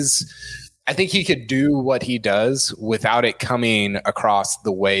he could do what he does without it coming across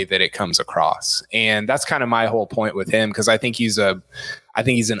the way that it comes across. And that's kind of my whole point with him, because I think he's an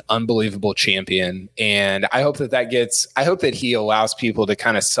unbelievable champion. And I hope that he allows people to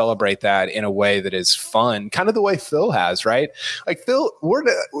kind of celebrate that in a way that is fun, kind of the way Phil has, right? Like, Phil,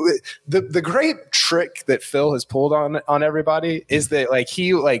 the great trick that Phil has pulled on everybody is that, like,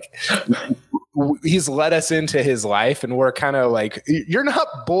 he's let us into his life, and we're kind of like, you're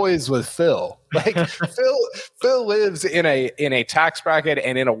not boys with Phil. Like, Phil lives in a tax bracket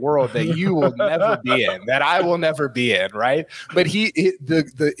and in a world that you will never be in, that I will never be in, right? But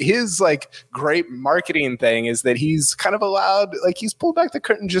his like great marketing thing is that he's kind of allowed, like, he's pulled back the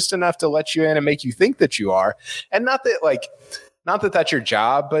curtain just enough to let you in and make you think that you are, and not that that's your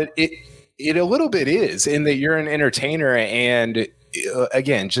job, but it a little bit is, in that you're an entertainer, and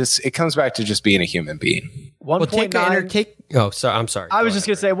again, just it comes back to just being a human being. I'm sorry. I was just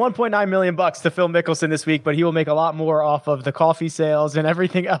going to say $1.9 million to Phil Mickelson this week, but he will make a lot more off of the coffee sales and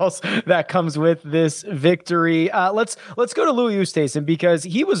everything else that comes with this victory. Let's go to Louis Oosthuizen, because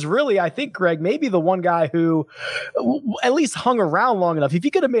he was really, I think, Greg, maybe the one guy who at least hung around long enough. If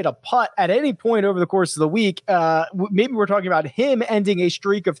he could have made a putt at any point over the course of the week, maybe we're talking about him ending a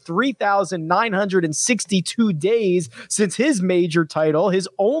streak of 3,962 days since his major title, his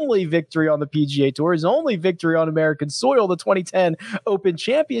only victory on the PGA Tour, his only victory on American soil, the 2010 Open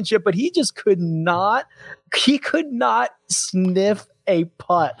Championship, but he just could not sniff a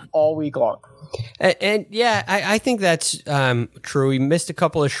putt all week long. And yeah, I think that's true. He missed a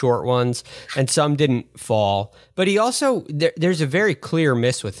couple of short ones, and some didn't fall. But he also, there's a very clear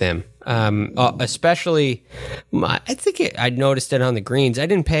miss with him. Especially, I think I noticed it on the greens. I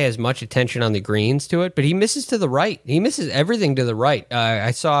didn't pay as much attention on the greens to it, but he misses to the right. He misses everything to the right. I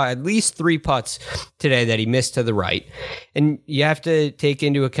saw at least 3 putts today that he missed to the right. And you have to take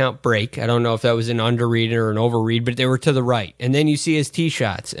into account break. I don't know if that was an underread or an overread, but they were to the right. And then you see his tee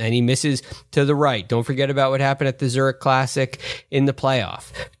shots, and he misses to the right. Don't forget about what happened at the Zurich Classic in the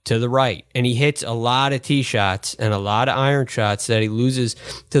playoff, to the right. And he hits a lot of tee shots and a lot of iron shots that he loses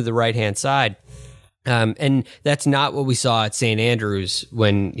to the right-hand side. And that's not what we saw at St. Andrews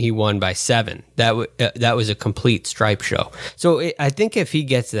when he won by 7. That was a complete stripe show. So I think if he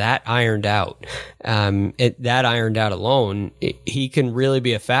gets that ironed out, alone, he can really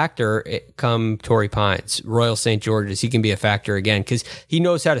be a factor come Torrey Pines, Royal St. George's. He can be a factor again, because he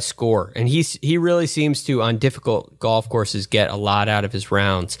knows how to score, and he really seems to, on difficult golf courses, get a lot out of his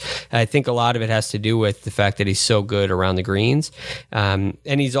rounds. I think a lot of it has to do with the fact that he's so good around the greens, and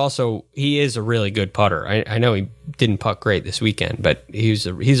he is a really good putter. I know he didn't putt great this weekend, but he's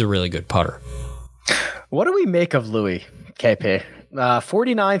a really good putter. What do we make of Louis, KP?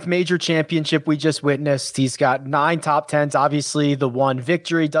 49th major championship we just witnessed. He's got 9 top 10s, obviously the one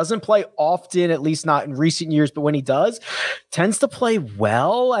victory. Doesn't play often, at least not in recent years, but when he does, tends to play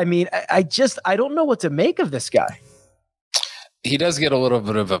well. I mean, I don't know what to make of this guy. He does get a little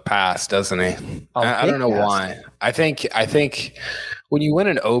bit of a pass, doesn't he? I don't know why. I think when you win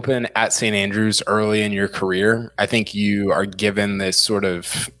an Open at St. Andrews early in your career, I think you are given this sort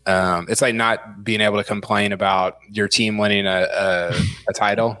of it's like not being able to complain about your team winning a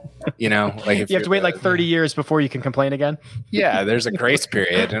title. You know, like if you have to wait like 30 years before you can complain again. Yeah, there's a grace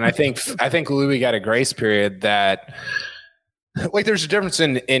period, and I think Louis got a grace period that, like, there's a difference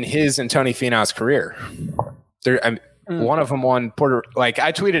in his and Tony Finau's career. One of them won Puerto. Like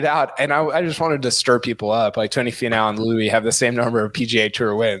I tweeted out, and I just wanted to stir people up. Like Tony Finau and Louis have the same number of PGA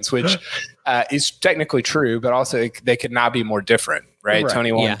Tour wins, which is technically true, but also they could not be more different, right?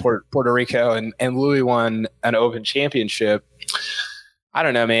 Tony won Puerto Rico, and Louis won an Open Championship. I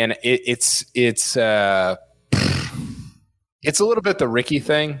don't know, man. It's a little bit the Ricky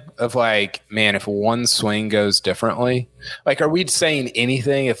thing of like, man, if one swing goes differently, like, are we saying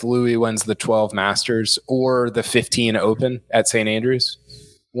anything if Louis wins the 12 Masters or the 15 Open at St. Andrews?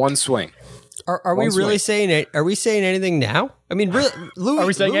 One swing. Are we really saying it? Are we saying anything now? I mean, really, Louis. Are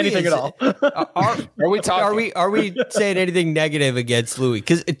we saying anything at all? Are we talking? Are we saying anything negative against Louis?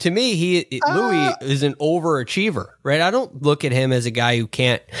 Because to me, Louis is an overachiever, right? I don't look at him as a guy who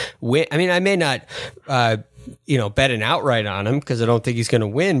can't win. I mean, I may not. Bet an outright on him because I don't think he's going to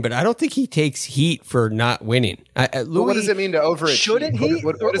win, but I don't think he takes heat for not winning. Louis, what does it mean to overachieve? Shouldn't he?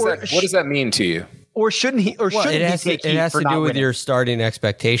 What does that mean to you? Or shouldn't he? Or shouldn't he take heat? It has to do with your starting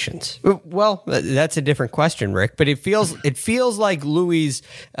expectations. Well, that's a different question, Rick. But it feels like Louis'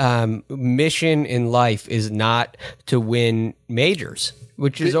 mission in life is not to win majors,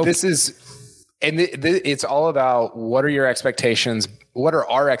 which is it's all about what are your expectations? What are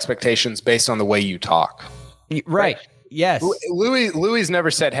our expectations based on the way you talk? Right. Yes. Louis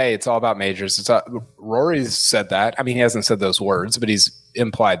never said, "Hey, it's all about majors." Rory's said that. I mean, he hasn't said those words, but he's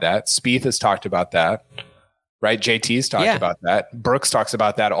implied that. Spieth has talked about that. Right? JT's talked about that. Brooks talks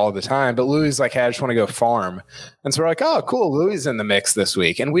about that all the time. But Louis is like, "Hey, I just want to go farm." And so we're like, "Oh, cool. Louis is in the mix this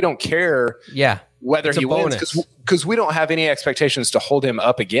week." And we don't care whether he wins because we don't have any expectations to hold him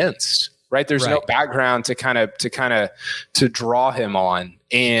up against. Right? There's no background to draw him on.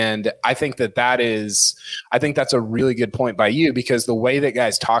 And I think that's a really good point by you, because the way that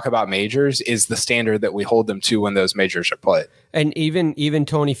guys talk about majors is the standard that we hold them to when those majors are played. And even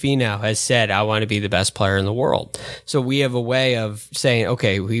Tony Finau has said, "I want to be the best player in the world." So we have a way of saying,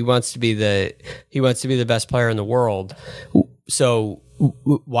 okay, he wants to be the best player in the world. So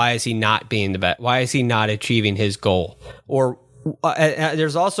why is he not being the best? Why is he not achieving his goal? Or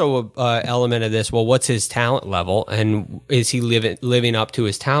there's also a element of this. Well, what's his talent level, and is he living up to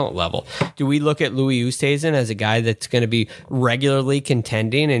his talent level? Do we look at Louis Oosthuizen as a guy that's going to be regularly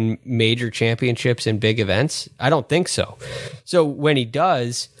contending in major championships and big events? I don't think so. So when he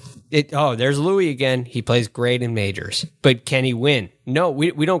does, there's Louis again. He plays great in majors, but can he win? No,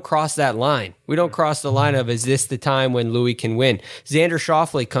 we don't cross that line. We don't cross the line of, is this the time when Louis can win? Xander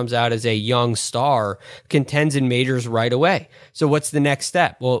Schauffele comes out as a young star, contends in majors right away. So what's the next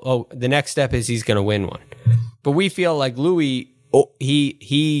step? Well, the next step is he's going to win one. But we feel like Louis,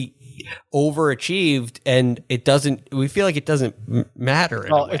 he overachieved, and we feel like it doesn't matter.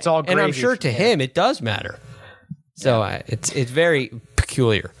 It's all gravy. And I'm sure to him it does matter. So it's very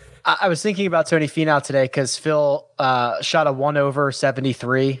peculiar. I was thinking about Tony Finau today because Phil shot a 1 over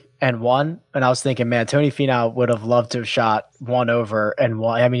 73 and won. And I was thinking, man, Tony Finau would have loved to have shot 1 over and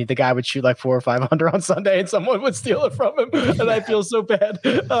won. I mean, the guy would shoot like 4 or 5 under on Sunday and someone would steal it from him. And I feel so bad.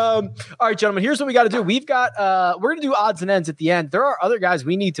 All right, gentlemen, here's what we got to do. We're going to do odds and ends at the end. There are other guys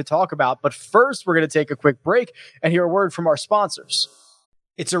we need to talk about. But first, we're going to take a quick break and hear a word from our sponsors.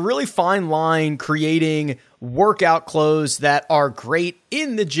 It's a really fine line creating workout clothes that are great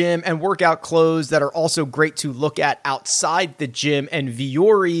in the gym and workout clothes that are also great to look at outside the gym. And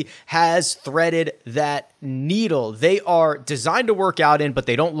Viore has threaded that needle. They are designed to work out in, but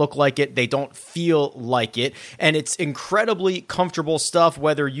they don't look like it. They don't feel like it. And it's incredibly comfortable stuff,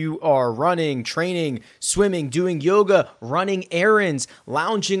 whether you are running, training, swimming, doing yoga, running errands,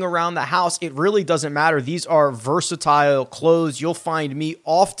 lounging around the house. It really doesn't matter. These are versatile clothes. You'll find me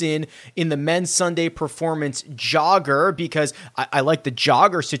often in the men's Sunday Performance jogger because I like the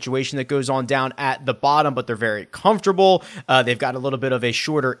jogger situation that goes on down at the bottom, but they're very comfortable. They've got a little bit of a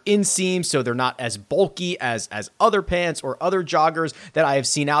shorter inseam, so they're not as bulky as other pants or other joggers that I have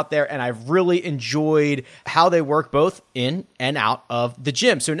seen out there, and I've really enjoyed how they work both in and out of the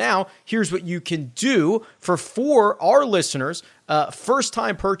gym. So now here's what you can do for our listeners.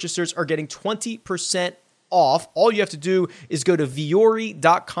 First-time purchasers are getting 20% off. All you have to do is go to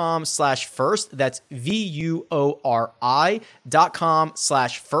Viore.com/first. That's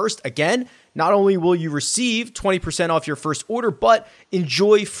VUORI.com/first. Again, not only will you receive 20% off your first order, but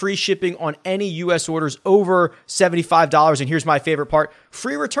enjoy free shipping on any U.S. orders over $75. And here's my favorite part,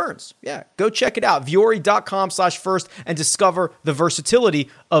 free returns. Yeah, go check it out. Viore.com/first and discover the versatility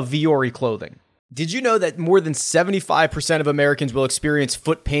of Viore clothing. Did you know that more than 75% of Americans will experience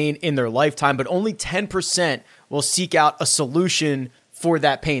foot pain in their lifetime, but only 10% will seek out a solution for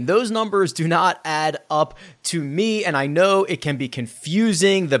that pain. Those numbers do not add up to me, and I know it can be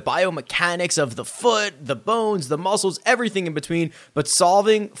confusing, the biomechanics of the foot, the bones, the muscles, everything in between, but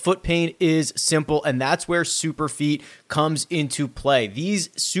solving foot pain is simple, and that's where Superfeet comes into play. These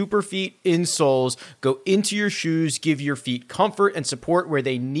Superfeet insoles go into your shoes, give your feet comfort and support where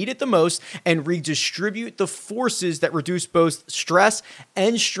they need it the most, and redistribute the forces that reduce both stress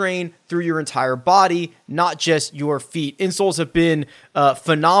and strain through your entire body, not just your feet. Insoles have been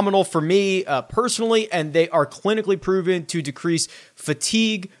phenomenal for me personally, and they are clinically proven to decrease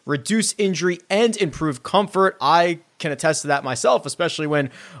fatigue, reduce injury, and improve comfort. I can attest to that myself, especially when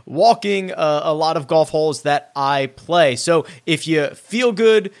walking a lot of golf holes that I play. So if you feel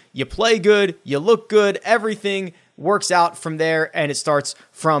good, you play good, you look good, everything works out from there, and it starts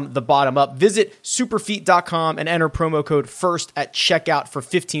from the bottom up. Visit superfeet.com and enter promo code FIRST at checkout for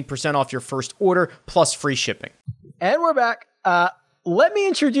 15% off your first order plus free shipping. And we're back. Let me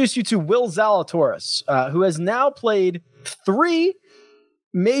introduce you to Will Zalatoris, who has now played 3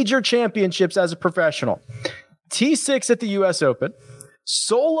 major championships as a professional. T6 at the US Open,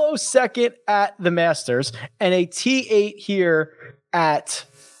 solo second at the Masters, and a T8 here at,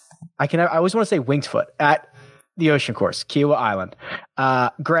 I always want to say Winged Foot, at the Ocean Course, Kiowa Island.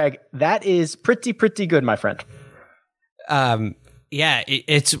 Greg, that is pretty good, my friend. Yeah,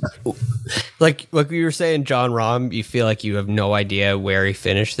 it's like we were saying, John Rahm, you feel like you have no idea where he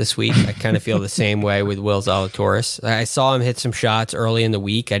finished this week. I kind of feel the same way with Will Zalatoris. I saw him hit some shots early in the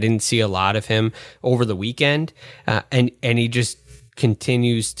week. I didn't see a lot of him over the weekend, and he just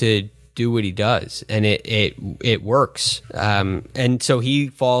continues to do what he does, and it works. And so he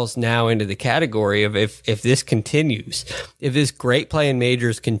falls now into the category of if this continues, if this great play in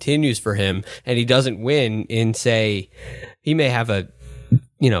majors continues for him, and he doesn't win in, say, he may have a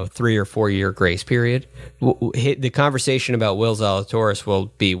 3 or 4 year grace period. The conversation about Will Zalatoris will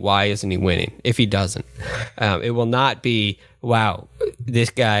be, why isn't he winning? If he doesn't, it will not be, wow, this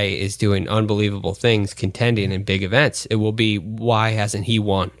guy is doing unbelievable things, contending in big events. It will be, why hasn't he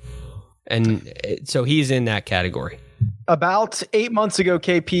won? And so he's in that category. About 8 months ago,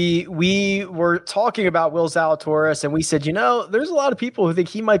 KP, we were talking about Will Zalatoris, and we said, there's a lot of people who think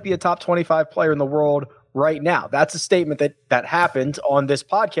he might be a top 25 player in the world right now. That's a statement that happened on this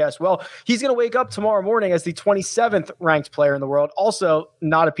podcast. Well, he's going to wake up tomorrow morning as the 27th ranked player in the world. Also,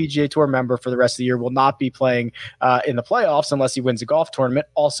 not a PGA Tour member for the rest of the year, will not be playing in the playoffs unless he wins a golf tournament.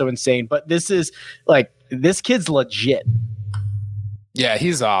 Also insane. But this kid's legit. Yeah,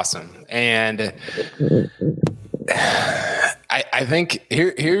 he's awesome. And I think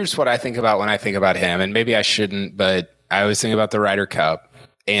here's what I think about when I think about him. And maybe I shouldn't, but I always think about the Ryder Cup.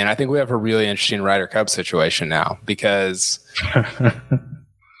 And I think we have a really interesting Ryder Cup situation now because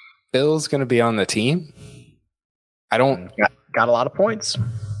Phil's going to be on the team. Got a lot of points.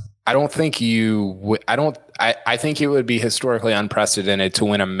 I don't think I think it would be historically unprecedented to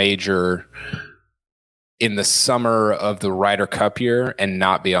win a major in the summer of the Ryder Cup year and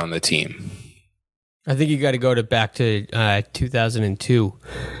not be on the team. I think you got to go back to 2002,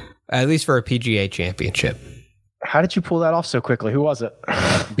 at least for a PGA championship. How did you pull that off so quickly? Who was it?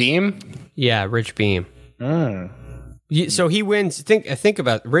 Beam? Yeah, Rich Beam. So he wins. Think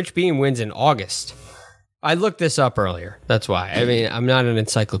about it. Rich Beam wins in August. I looked this up earlier. That's why. I mean, I'm not an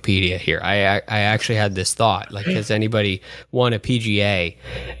encyclopedia here. I actually had this thought. Like, has anybody won a PGA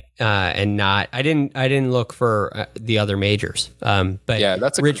and not? I didn't look for the other majors. But yeah,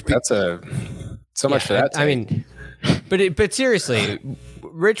 so much for that. I mean, but seriously.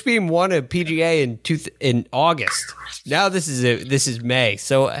 Rich Beam won a PGA in August. Now this is May.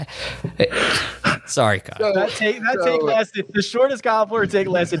 So sorry, Kyle. So that take lasted, the shortest golfer take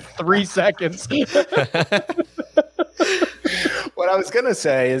lasted 3 seconds. What I was gonna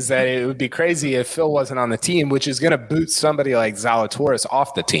say is that it would be crazy if Phil wasn't on the team, which is gonna boot somebody like Zalatoris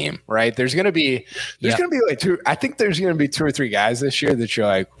off the team, right? There's gonna be like two. I think there's gonna be 2 or 3 guys this year that you're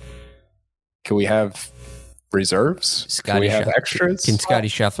like, can we have reserves? Can we have extras? Can Scotty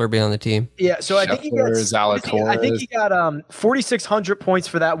Scheffler be on the team? Yeah, so I think he got 4,600 points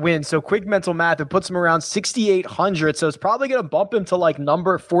for that win. So quick mental math, it puts him around 6,800. So it's probably going to bump him to like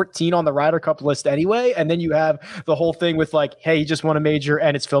number 14 on the Ryder Cup list anyway. And then you have the whole thing with like, hey, he just won a major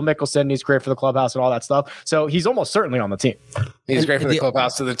and it's Phil Mickelson and he's great for the clubhouse and all that stuff. So he's almost certainly on the team. He's great for the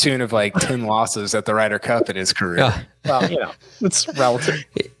clubhouse to the tune of like 10 losses at the Ryder Cup in his career. Well, it's relative.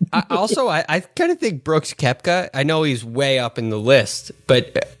 I kind of think Brooks Koepka, I know he's way up in the list,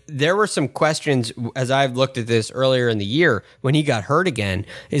 but there were some questions as I've looked at this earlier in the year when he got hurt again.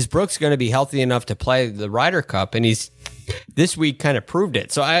 Is Brooks going to be healthy enough to play the Ryder Cup? And he's this week kind of proved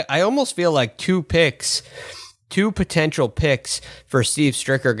it. So I almost feel like 2 picks two potential picks for Steve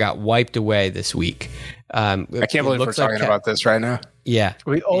Stricker got wiped away this week. I can't believe we're talking about this right now. Yeah,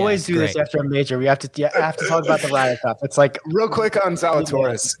 we always do this after a major. We have to talk about the Ryder Cup. It's like real quick on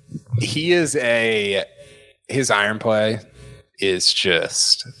Zalatoris. His iron play is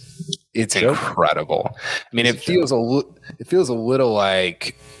just it's incredible. I mean, it feels a little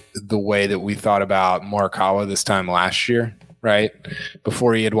like the way that we thought about Morikawa this time last year, right?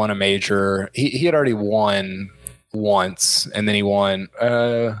 Before he had won a major, he had already won once, and then he won,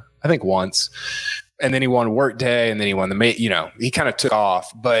 I think once, and then he won Workday, and then he won he kind of took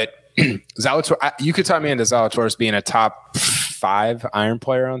off. But Zalatoris, you could talk me into Zalatoris being a top 5 iron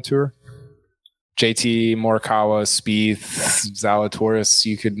player on tour. JT, Morikawa, Spieth, Zalatoris,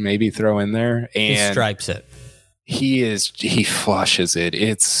 you could maybe throw in there. And he stripes it. He flushes it.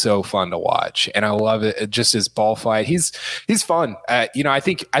 It's so fun to watch, and I love it. Just his ball flight. He's fun. I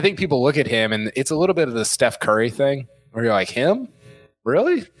think people look at him, and it's a little bit of the Steph Curry thing, where you're like, him,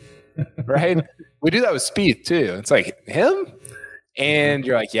 really, right? We do that with Spieth too. It's like him, and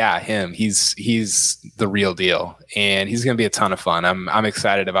you're like, yeah, him. He's the real deal, and he's going to be a ton of fun. I'm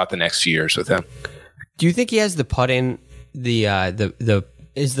excited about the next few years with him. Do you think he has the putting?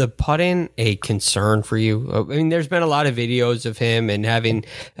 Is the putting a concern for you? I mean, there's been a lot of videos of him and having,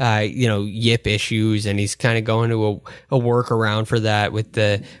 yip issues, and he's kind of going to a workaround for that with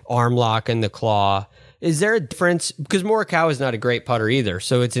the arm lock and the claw. Is there a difference? Because Morikawa is not a great putter either,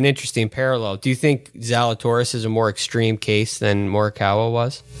 so it's an interesting parallel. Do you think Zalatoris is a more extreme case than Morikawa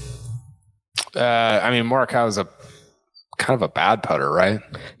was? Morikawa is a kind of a bad putter, right?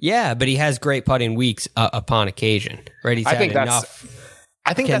 Yeah, but he has great putting weeks upon occasion, right? He's had enough.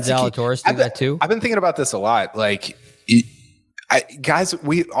 I think Can Zalatoris do that too? I've been thinking about this a lot. Like, guys,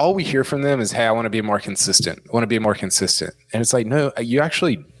 we hear from them is, "Hey, I want to be more consistent. I want to be more consistent." And it's like, no, you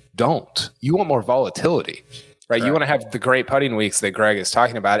actually don't. You want more volatility, right? Correct. You want to have the great putting weeks that Greg is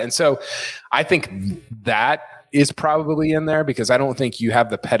talking about. And so, I think that is probably in there because I don't think you have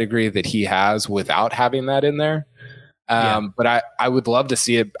the pedigree that he has without having that in there. But I would love to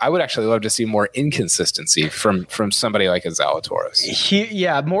see it. I would actually love to see more inconsistency from somebody like a Zalatoris.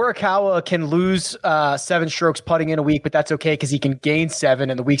 Morikawa can lose 7 strokes putting in a week, but that's okay because he can gain 7.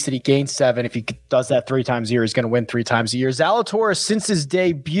 And the weeks that he gains 7, if he does that 3 times a year, he's going to win 3 times a year. Zalatoris, since his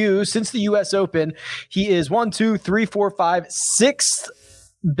debut, since the U.S. Open, he is 1, 2, 3, 4, 5, 6th,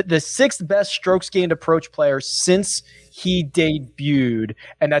 the 6th best strokes gained approach player since he debuted,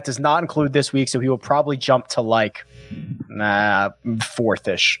 and that does not include this week. So he will probably jump to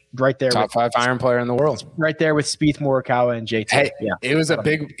 4th-ish, right there. Top 5 iron player in the world, right there with Spieth, Morikawa, and JT. Hey, yeah, it was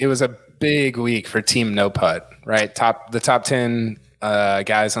a big week for Team No Putt, right? The top 10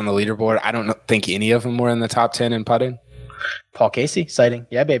 guys on the leaderboard. I don't think any of them were in the top 10 in putting. Paul Casey sighting,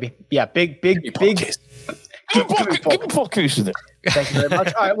 yeah, baby, yeah, big. Give me Paul Casey there. Thank you very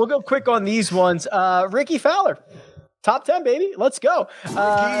much. All right, we'll go quick on these ones. Ricky Fowler. Top 10, baby. Let's go.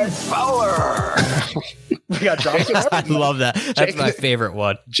 Fowler. We got dropped. I love that. That's my favorite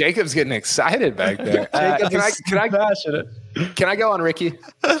one. Jacob's getting excited back there. Can I go on Ricky?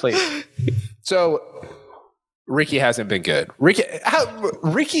 Please. So Ricky hasn't been good. Ricky,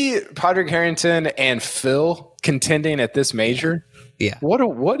 Padraig Harrington, and Phil contending at this major. Yeah. What?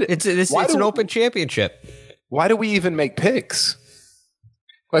 It's an open championship. Why do we even make picks?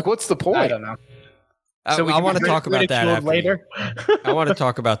 Like, what's the point? I don't know. So I want to talk about that later. I want to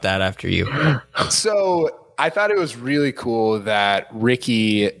talk about that after you. So I thought it was really cool that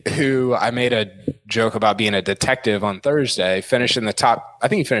Ricky, who I made a joke about being a detective on Thursday, finished in the top. I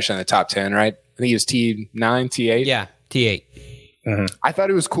think he finished in the top 10, right? I think he was T9, T8. Yeah, T8. Mm-hmm. I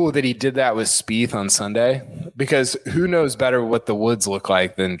thought it was cool that he did that with Spieth on Sunday because who knows better what the woods look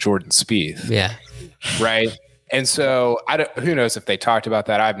like than Jordan Spieth? Yeah. Right. And so who knows if they talked about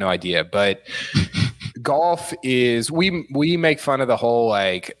that? I have no idea. But golf is we make fun of the whole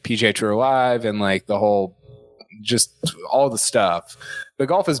like PGA Tour Live and like the whole just all the stuff. But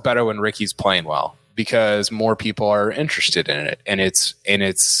golf is better when Ricky's playing well because more people are interested in it, and it's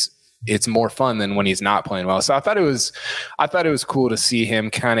more fun than when he's not playing well. So I thought it was cool to see him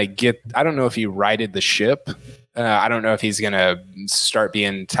kind of get. I don't know if he righted the ship. I don't know if he's going to start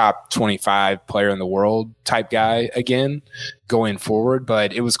being top 25 player in the world type guy again going forward,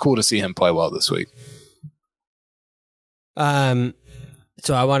 but it was cool to see him play well this week.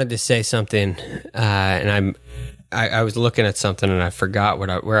 So I wanted to say something, and I was looking at something and I forgot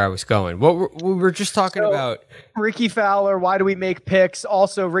where I was going. We were just talking about Ricky Fowler. Why do we make picks?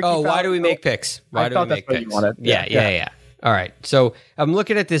 Also, Ricky. Oh, why do we make picks? Why do we make picks? Yeah. All right. So I'm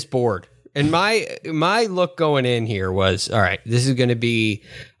looking at this board, and my look going in here was, all right, this is going to be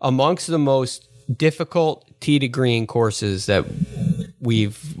amongst the most difficult tee to green courses that we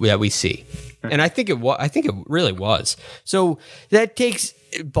see. And I think it really was. So that takes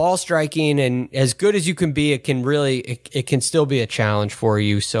ball striking, and as good as you can be, it can still be a challenge for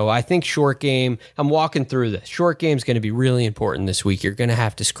you. So I think short game, I'm walking through this. Short game is going to be really important this week. You're going to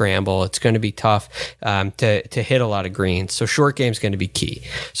have to scramble. It's going to be tough to hit a lot of greens. So short game is going to be key.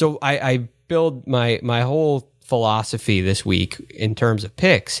 So I build my whole philosophy this week in terms of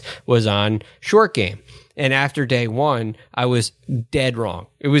picks was on short game. And after day one, I was dead wrong.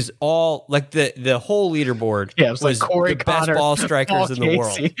 It was all like the whole leaderboard was like Corey the Connor, best ball strikers in the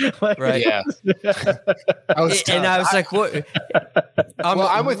world. Right? Yeah. I was like, what?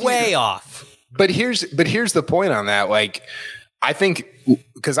 I'm way off. But here's the point on that. Like, I think,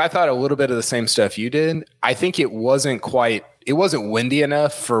 because I thought a little bit of the same stuff you did. I think it wasn't windy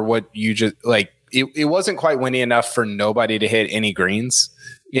enough for what you just like. It wasn't quite windy enough for nobody to hit any greens.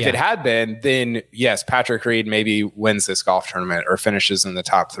 If it had been, then yes, Patrick Reed maybe wins this golf tournament or finishes in the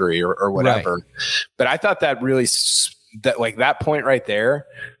top three or whatever. Right. But I thought that really that point right there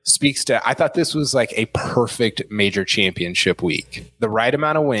speaks to, I thought this was like a perfect major championship week. The right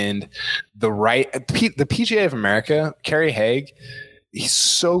amount of wind, the PGA of America, Kerry Haig, he's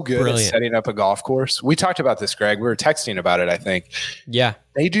so good at setting up a golf course. We talked about this, Greg. We were texting about it, I think. Yeah.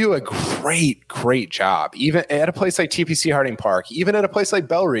 They do a great job. Even at a place like TPC Harding Park, even at a place like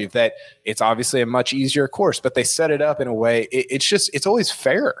Bellerive, that it's obviously a much easier course, but they set it up in a way, it's always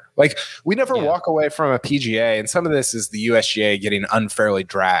fair. Like, we never walk away from a PGA, and some of this is the USGA getting unfairly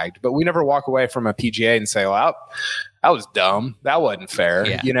dragged, but we never walk away from a PGA and say, well, that was dumb. That wasn't fair.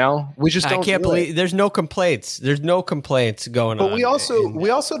 Yeah. You know, we just don't. I can't believe there's no complaints. There's no complaints going on. But we also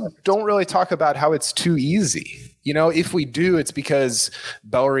don't really talk about how it's too easy. You know, if we do, it's because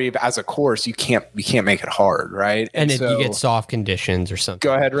Bellerive as a course, you can't make it hard, right? And if you get soft conditions or something.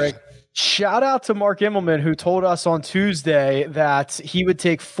 Go ahead, Rick. Shout out to Mark Immelman, who told us on Tuesday that he would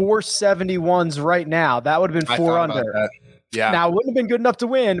take 471s right now. That would have been 4 under. Yeah. Now, it wouldn't have been good enough to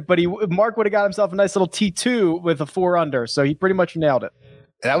win, but Mark would have got himself a nice little T2 with a 4 under. So he pretty much nailed it.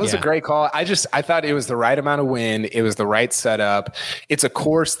 That was a great call. I thought it was the right amount of wind. It was the right setup. It's a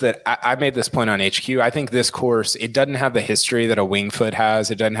course that I made this point on HQ. I think this course, it doesn't have the history that a Wingfoot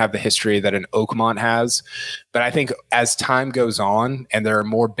has. It doesn't have the history that an Oakmont has. But I think as time goes on and there are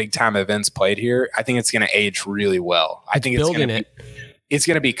more big time events played here, I think it's going to age really well. I think it's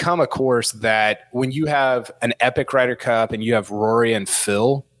going to become a course that when you have an epic Ryder Cup and you have Rory and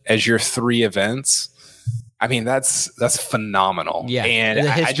Phil as your 3 events, I mean, that's phenomenal. Yeah, and the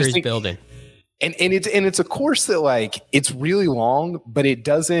history's I just think building. And it's a course that, like, it's really long, but it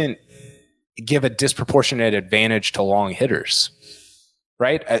doesn't give a disproportionate advantage to long hitters.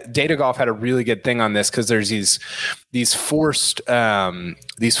 Right? Data Golf had a really good thing on this because there's these forced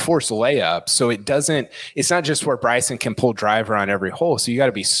layups. So it's not just where Bryson can pull driver on every hole. So you got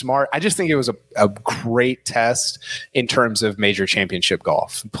to be smart. I just think it was a great test in terms of major championship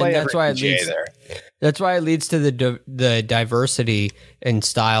golf. That's why it leads to the diversity and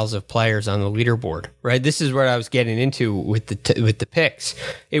styles of players on the leaderboard, right? This is what I was getting into with the picks.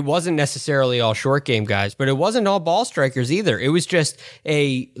 It wasn't necessarily all short game guys, but it wasn't all ball strikers either. It was just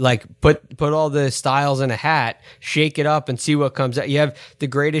put all the styles in a hat, shake it up, and see what comes out. You have the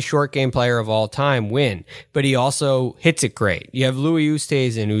greatest short game player of all time win, but he also hits it great. You have Louis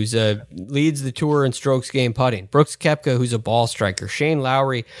Oosthuizen, who's leads the tour in strokes game putting. Brooks Koepka, who's a ball striker. Shane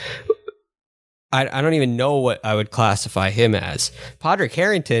Lowry. I don't even know what I would classify him as. Padraig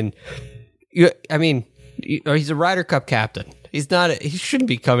Harrington, he's a Ryder Cup captain. He shouldn't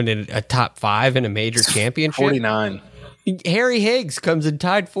be coming in a top 5 in a major championship. 49. Harry Higgs comes in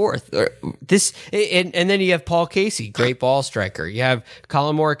tied 4th. And then you have Paul Casey, great ball striker. You have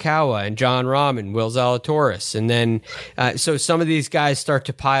Colin Morikawa and John Rahm and Will Zalatoris. And then, so some of these guys start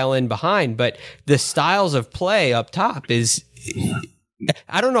to pile in behind, but the styles of play up top is...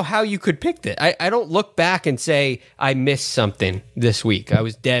 I don't know how you could pick that. I don't look back and say I missed something this week. I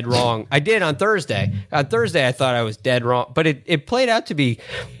was dead wrong. I did on Thursday. On Thursday, I thought I was dead wrong, but it played out to be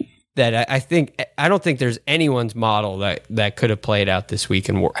that I don't think there's anyone's model that could have played out this week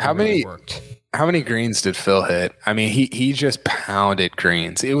and worked. How many greens did Phil hit? I mean, he just pounded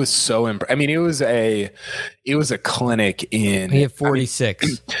greens. It was so it was a clinic in. He had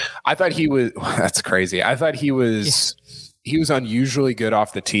 46. I thought he was. That's crazy. I thought he was. Yeah. He was unusually good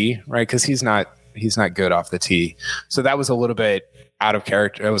off the tee, right? Because he's not good off the tee. So that was a little bit out of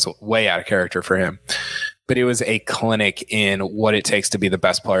character. It was way out of character for him. But it was a clinic in what it takes to be the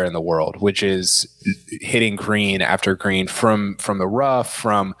best player in the world, which is hitting green after green from the rough,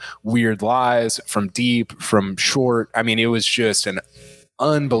 from weird lies, from deep, from short. I mean, it was just an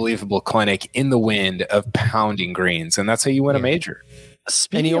unbelievable clinic in the wind of pounding greens, and that's how you win a major.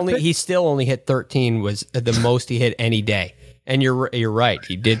 And he still only hit 13 was the most he hit any day. And you're right.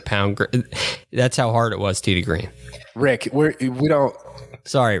 He did pound. That's how hard it was tee to green. Rick, we don't.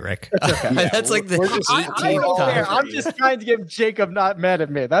 Sorry, Rick. Okay. That's like the. I don't care. I'm just trying to get Jacob not mad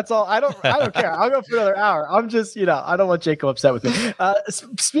at me. That's all. I don't care. I'll go for another hour. I'm just, I don't want Jacob upset with me.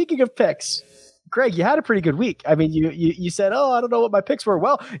 Speaking of picks, Greg, you had a pretty good week. I mean, you said, "Oh, I don't know what my picks were."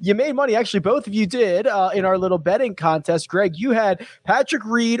 Well, you made money. Actually, both of you did in our little betting contest. Greg, you had Patrick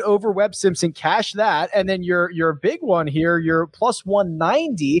Reed over Webb Simpson, cash that, and then your big one here, your plus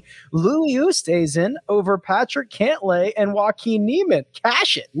 190, Louis Oosthuizen over Patrick Cantlay and Joaquin Niemann,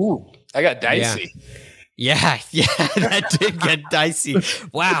 cash it. Ooh, I got dicey. Yeah, that did get dicey.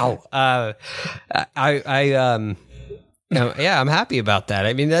 Wow. I'm happy about that.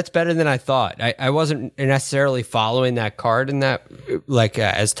 I mean, that's better than I thought. I wasn't necessarily following that card in that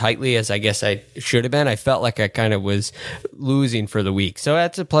as tightly as I guess I should have been. I felt like I kind of was losing for the week. So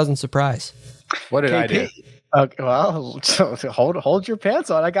that's a pleasant surprise. What did I do? Okay, well, hold your pants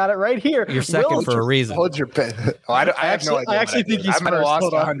on. I got it right here. You're second for a reason. Hold your pants. Oh, I have no idea. I actually think he's I might have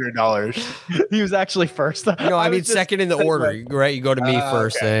first. lost $100. He was actually first. No, I mean second in the order, right? You go to me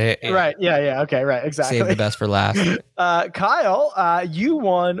first. Okay. Right. Yeah. Okay. Right. Exactly. Save the best for last. Kyle, you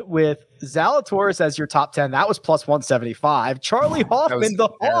won with Zalatoris as your top 10. That was plus 175. Charlie Hoffman, the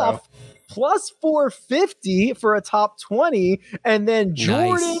Hoff, plus 450 for a top 20. And then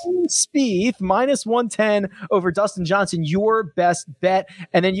Jordan Spieth, minus 110 over Dustin Johnson, your best bet.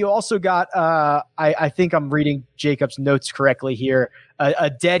 And then you also got, I think I'm reading Jacob's notes correctly here, a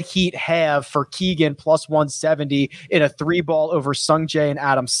dead heat halve for Keegan, plus 170 in a 3-ball over Sungjae and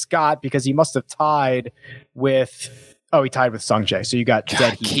Adam Scott, because he must have tied with... Oh, he tied with Sungjae. So you got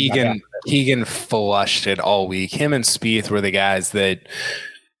dead heat. Keegan flushed it all week. Him and Spieth were the guys that...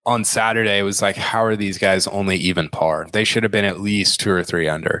 On Saturday, it was like, how are these guys only even par? They should have been at least 2 or 3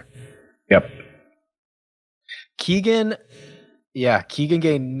 under. Yep. Keegan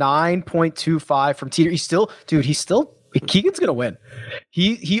gained 9.25 from Teeter. Keegan's going to win.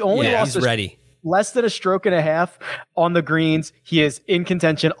 He only lost less than a stroke and a half on the greens. He is in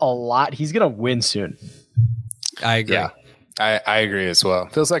contention a lot. He's going to win soon. I agree. Yeah, I agree as well.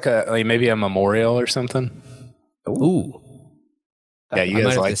 Feels like maybe a memorial or something. Ooh. Yeah, you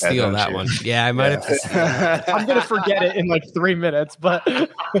guys like that, steal that one. Yeah, I might have to steal that. I'm going to forget it in like 3 minutes, but man,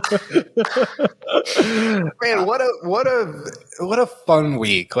 what a fun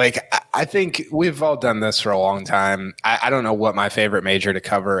week. Like, I think we've all done this for a long time. I don't know what my favorite major to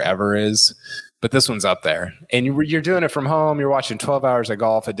cover ever is, but this one's up there. And you're doing it from home. You're watching 12 hours of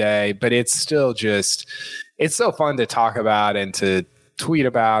golf a day, but it's still just, it's so fun to talk about and to tweet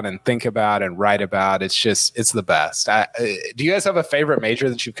about and think about and write about. It's the best. Do you guys have a favorite major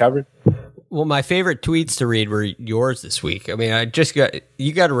that you've covered? Well, my favorite tweets to read were yours this week. I mean,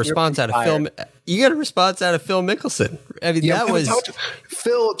 you got a response out of Phil. You got a response out of Phil Mickelson. I mean, that was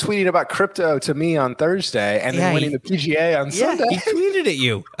Phil tweeting about crypto to me on Thursday and then winning the PGA on Sunday. He tweeted at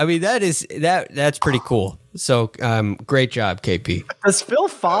you. I mean, that's pretty cool. So, great job, KP. Does Phil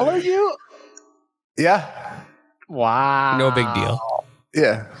follow you? Yeah. Wow. No big deal.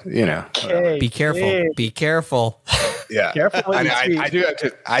 Yeah, Be careful. Be careful. Yeah, careful. I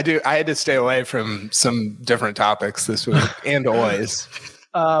had to stay away from some different topics this week and always.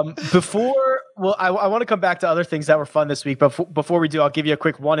 I want to come back to other things that were fun this week, but before we do, I'll give you a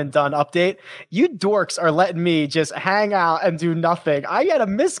quick one and done update. You dorks are letting me just hang out and do nothing. I had a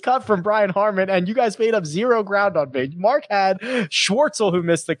miscut from Brian Harmon, and you guys made up 0 ground on me. Mark had Schwartzel, who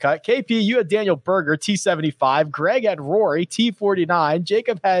missed the cut. KP, you had Daniel Berger, T75. Greg had Rory, T49.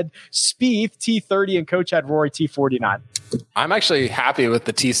 Jacob had Spieth, T30, and Coach had Rory, T49. I'm actually happy with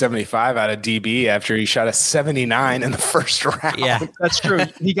the T75 out of DB after he shot a 79 in the first round. Yeah, that's true.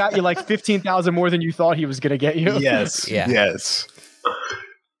 He got you like 15,000 more than you thought he was going to get you. Yes. Yeah. Yes.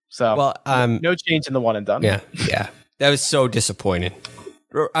 So, no change in the one and done. Yeah. Yeah. That was so disappointing.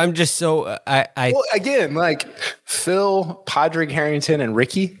 I'm just so well, again, like Phil, Padraig Harrington, and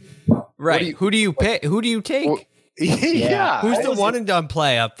Ricky. Right. Who do you pick? Who do you take? Well, yeah. Who's the one and done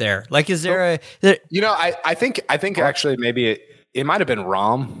play up there? Like, is there I think actually maybe it might have been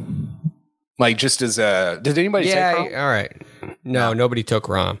Rahm. Like, just as did anybody take Rahm? All right. No, nobody took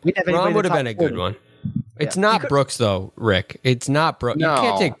Rahm. Rahm would have been a good one. It's not Brooks though, Rick. It's not Brooks. You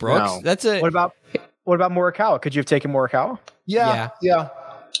can't take Brooks. No. That's it. What about Morikawa? Could you have taken Morikawa? Yeah.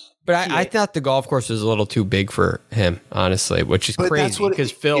 But I thought the golf course was a little too big for him, honestly, which is crazy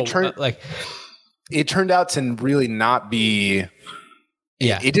because Phil it turned out to really not be.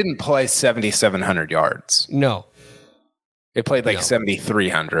 Yeah, it didn't play 7,700 yards. No. It played like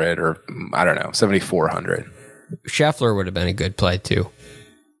 7,300 or I don't know, 7,400. Scheffler would have been a good play too.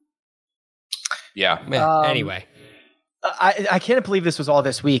 Yeah. Anyway. I can't believe this was all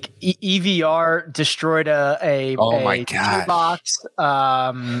this week. EVR destroyed a my gosh. box.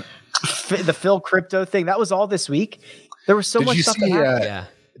 The Phil crypto thing, that was all this week. There was so much stuff that happened.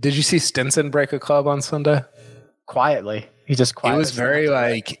 Did you see Stinson break a club on Sunday? Quietly. He just quietly. It was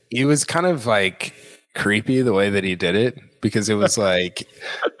very it was kind of like creepy the way that he did it, because it was like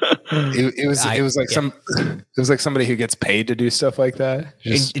it was like somebody who gets paid to do stuff like that.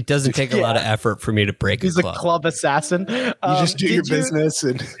 It doesn't take a lot of effort for me to break He's a club. a club assassin. You just do your business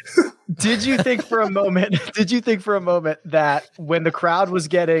and Did you think for a moment that when the crowd was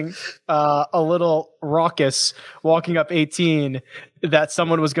getting a little raucous walking up 18, that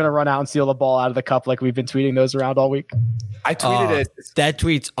someone was going to run out and steal the ball out of the cup like we've been tweeting those around all week? I tweeted it. That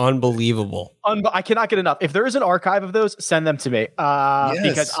tweet's unbelievable. I cannot get enough. If there is an archive of those, send them to me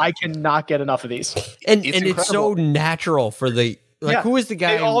because I cannot get enough of these. And it's so natural for the who is the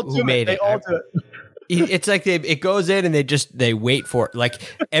guy who made it? They all do it. It's like it goes in and they wait for it. Like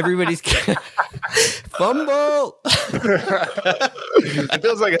everybody's fumble. It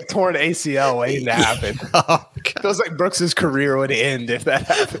feels like a torn ACL waiting to happen. It feels like Brooks's career would end if that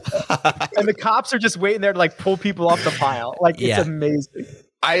happened. And the cops are just waiting there to like pull people off the pile. Like it's amazing.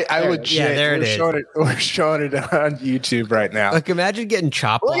 I legit. There we're showing it on YouTube right now. Like imagine getting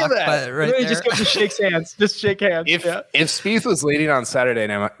chop blocked. Just go, just shakes hands. Just shake hands. If Spieth was leading on Saturday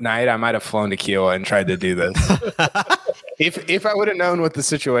night, I might have flown to Kiowa and tried to do this. if I would have known what the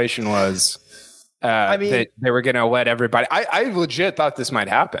situation was, that they were going to let everybody. I legit thought this might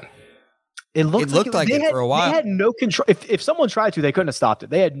happen. It looked like it for a while. They had no control. If someone tried to, they couldn't have stopped it.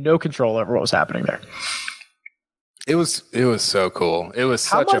 They had no control over what was happening there. It was so cool. It was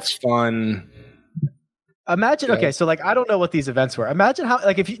such a fun. Imagine, okay, so like I don't know what these events were. Imagine how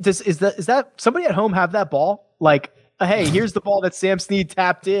like is that somebody at home have that ball? Like, hey, here's the ball that Sam Snead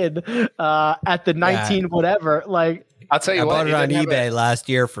tapped in at the 19 whatever. Like I'll tell you what, I bought it on eBay last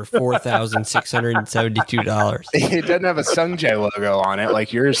year for $4,672. It doesn't have a Sungjae logo on it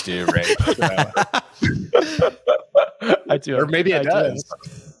like yours do, right? So. I do. Or maybe it does.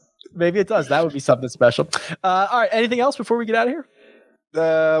 Maybe it does. That would be something special. All right. Anything else before we get out of here?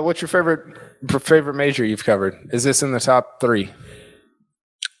 What's your favorite major you've covered? Is this in the top 3?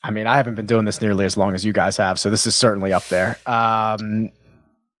 I mean, I haven't been doing this nearly as long as you guys have, so this is certainly up there. I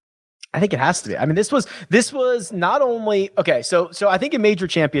think it has to be. I mean, this was not only okay. So I think in major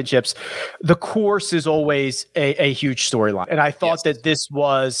championships, the course is always a huge storyline, and I thought that this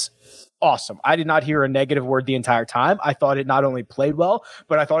was awesome. I did not hear a negative word the entire time. I thought it not only played well,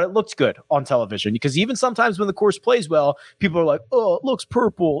 but I thought it looked good on television, because even sometimes when the course plays well, people are like, oh, it looks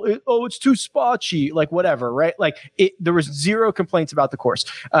purple. It's too spotchy, like whatever, right? Like there was zero complaints about the course.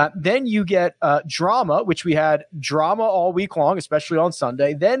 Then you get drama, which we had drama all week long, especially on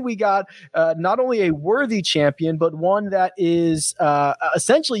Sunday. Then we got not only a worthy champion, but one that is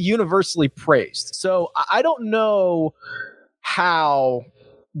essentially universally praised. So I don't know how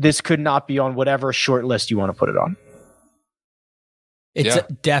this could not be on whatever short list you want to put it on. It's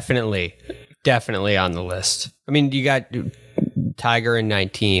definitely on the list. I mean, you got Tiger in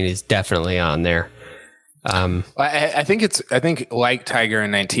 19 is definitely on there. I think like Tiger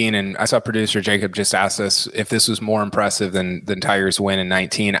in 19, and I saw producer Jacob just asked us if this was more impressive than Tiger's win in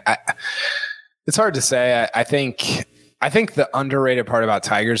 19. It's hard to say. I think the underrated part about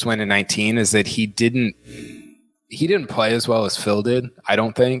Tiger's win in 19 is that he didn't play as well as Phil did, I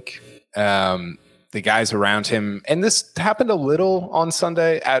don't think. The guys around him, and this happened a little on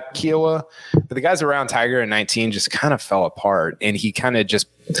Sunday at Kiowa, but the guys around Tiger in 19 just kind of fell apart, and he just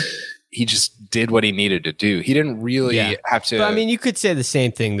did what he needed to do. He didn't really have to. But I mean, you could say the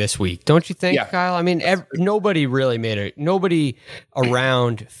same thing this week, don't you think, Kyle? I mean, nobody really nobody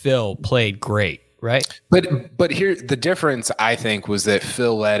around Phil played great. Right. But here, the difference, I think, was that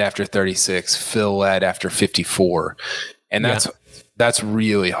Phil led after 36, Phil led after 54. And that's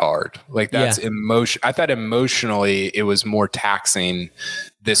really hard. Like that's emotion. I thought emotionally it was more taxing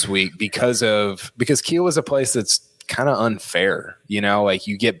this week because Kiel was a place that's kind of unfair. You know, like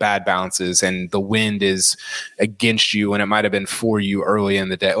you get bad bounces and the wind is against you when it might have been for you early in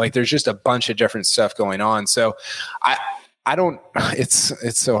the day. Like there's just a bunch of different stuff going on. So I don't,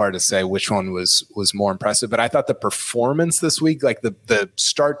 it's so hard to say which one was more impressive, but I thought the performance this week, like the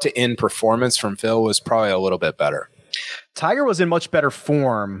start to end performance from Phil was probably a little bit better. Tiger was in much better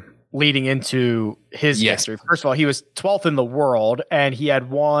form leading into his Yes. victory. First of all, he was 12th in the world, and he had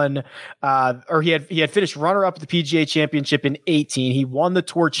won, or he had finished runner-up at the PGA Championship in 18. He won the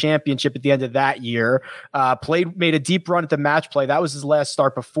Tour Championship at the end of that year. Made a deep run at the match play. That was his last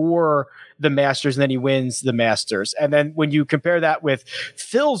start before the Masters, and then he wins the Masters. And then when you compare that with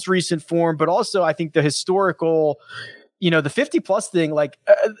Phil's recent form, but also I think the historical, the 50 plus thing,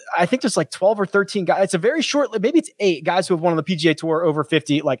 I think there's 12 or 13 guys. It's a very short, maybe it's 8 guys who have won on the PGA Tour over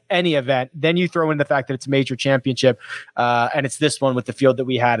 50, any event. Then you throw in the fact that it's a major championship, and it's this one with the field that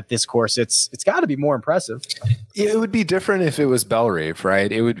we had at this course. It's got to be more impressive. It would be different if it was Bellerive,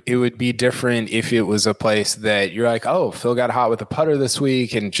 right? It would be different if it was a place that you're like, oh, Phil got hot with a putter this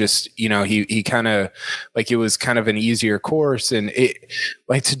week, and just he kind of it was kind of an easier course, and it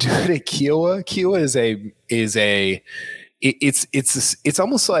to do it at Kiowa. Kiowa it's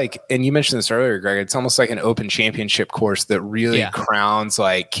almost like, and you mentioned this earlier, Greg, it's almost like an open championship course that really crowns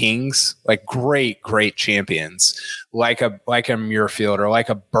kings, great champions, like a Muirfield or like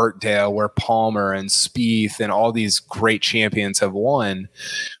a Birkdale, where Palmer and Spieth and all these great champions have won.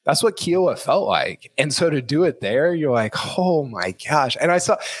 That's what Kiowa felt like. And so to do it there, you're like, oh my gosh. And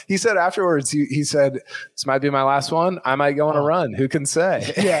he said afterwards, he said, this might be my last one. I might go on a run. Who can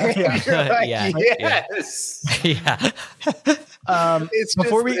say? Yeah. Yes. Yeah. It's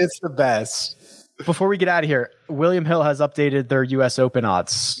the best. Before we get out of here, William Hill has updated their U.S. Open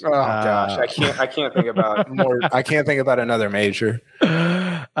odds. Oh gosh, I can't think about more. I can't think about another major. Who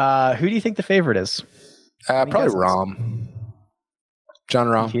do you think the favorite is? Probably Rahm. John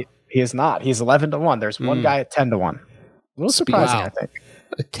Rahm. He is not. He's 11-1. There's one guy at 10-1. A little surprising, I think.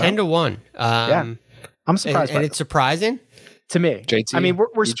 10-1 yeah, I'm surprised. And it's surprising to me. JT, I mean,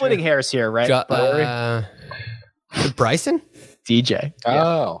 we're splitting hairs here, right? Bryson, DJ.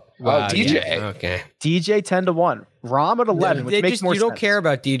 Oh. Wow, DJ. Yeah. Okay. DJ 10-1. Rom at 11, which makes more sense. You don't care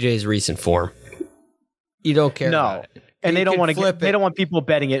about DJ's recent form. You don't care. About it. And they don't want to flip they don't want people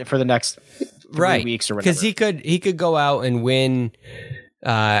betting it for the next 3 weeks or whatever. Because he could go out and win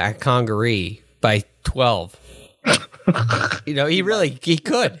at Congaree by 12. He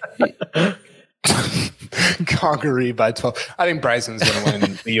could. Congaree by 12. I think Bryson's going to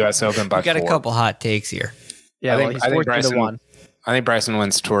win the U.S. Open by 4. Got a couple hot takes here. Yeah, I think Bryson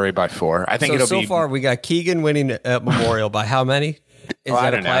wins Torrey by 4. I think so far we got Keegan winning at Memorial by how many? Is that I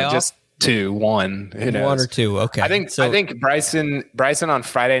don't know, just 2, 1. Who knows? 1 or 2. Okay. I think Bryson on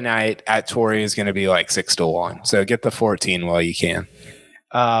Friday night at Torrey is going to be 6-1. So get the 14 while you can.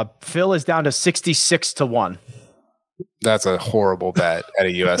 Phil is down to 66-1. That's a horrible bet at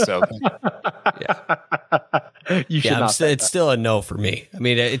a U.S. Open. You should not. It's still a no for me. I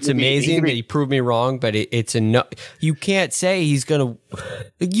mean, it's amazing that he proved me wrong, but it's a no. You can't say he's gonna.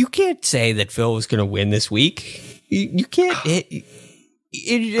 You can't say that Phil was gonna win this week. You can't.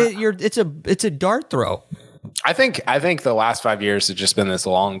 It's a dart throw. I think the last 5 years have just been this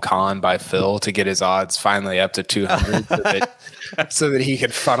long con by Phil to get his odds finally up to 200, so that he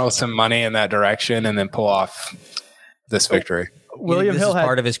could funnel some money in that direction and then pull off this victory. William Hill had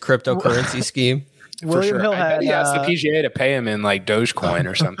part of his cryptocurrency scheme. William Hill had he asked the PGA to pay him in Dogecoin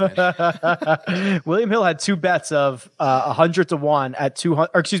or something. William Hill had 2 bets of $100-1 at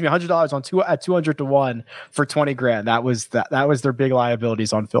 $200 at 200-1 for 20 grand. That was their big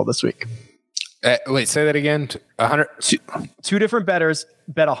liabilities on Phil this week. Wait, say that again. 100. Two different bettors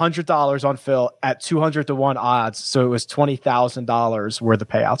bet $100 on Phil at 200-1 odds, so it was $20,000 worth of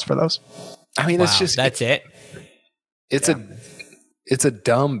payouts for those. I mean, that's it. It's a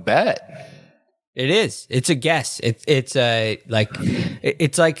dumb bet. It is. It's a guess. It's like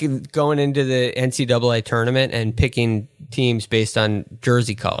going into the NCAA tournament and picking teams based on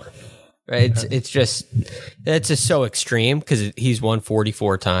jersey color. Right? It's just so extreme because he's won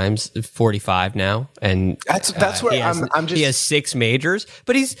 44 times, 45 now, and that's where he has 6 majors,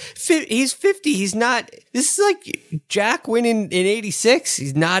 but he's 50. He's not. This is like Jack winning in 86.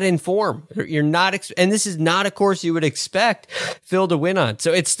 He's not in form. You're not, and this is not a course you would expect Phil to win on.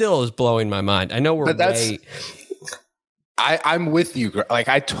 So it still is blowing my mind. I know I'm with you.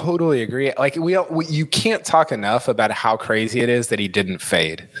 I totally agree. You can't talk enough about how crazy it is that he didn't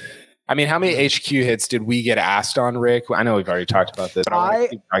fade. I mean, how many HQ hits did we get asked on, Rick? I know we've already talked about this, but I want to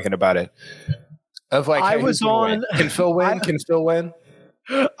keep talking about it. Can Phil win? Can Phil win?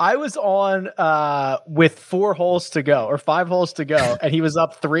 I was on with 4 holes to go or 5 holes to go, and he was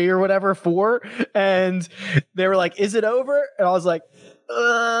up 3 or whatever, 4, and they were like, "Is it over?" And I was like,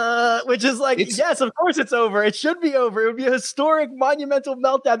 Which is like, yes, of course it's over. It should be over. It would be a historic, monumental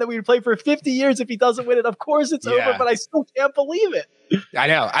meltdown that we would play for 50 years if he doesn't win it. Of course it's over, but I still can't believe it. I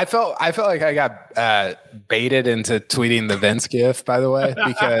know. I felt like I got baited into tweeting the Vince gif, by the way,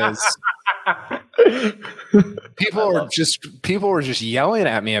 because people were just yelling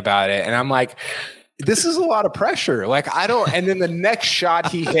at me about it, and I'm like, this is a lot of pressure. Like, I don't. And then the next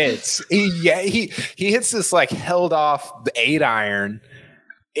shot he hits, he hits this like held off the 8-iron.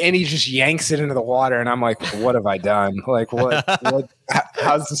 And he just yanks it into the water, and I'm like, "What have I done? Like, what?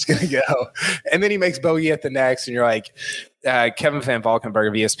 How's this gonna go?" And then he makes bogey at the next, and you're like, Kevin Van Valkenburg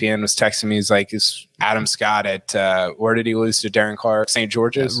of ESPN was texting me. He's like, "Is Adam Scott at where did he lose to Darren Clark? St.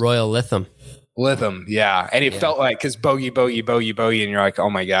 George's, Royal Lytham." Lytham, yeah." And it felt like because bogey, and you're like, "Oh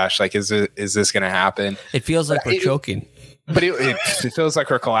my gosh, like, is this gonna happen?" It feels like we're choking, but it feels like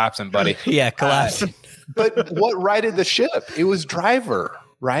we're collapsing, buddy. Yeah, collapsing. But what righted the ship? It was driver.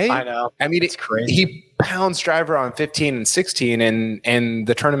 Right? I know. I mean, it's crazy. He pounds driver on 15 and 16 and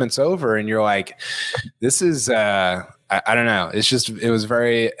the tournament's over. And you're like, this is, I don't know. It's just, it was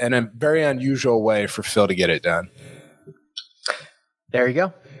in a very unusual way for Phil to get it done. There you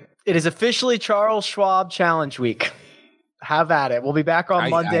go. It is officially Charles Schwab Challenge Week. Have at it. We'll be back on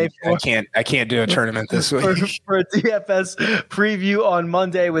Monday. I can't do a tournament this week. for a DFS preview on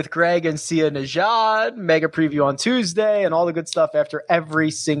Monday with Greg and Sia Najad, mega preview on Tuesday, and all the good stuff after every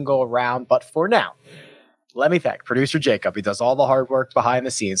single round. But for now, let me thank producer Jacob. He does all the hard work behind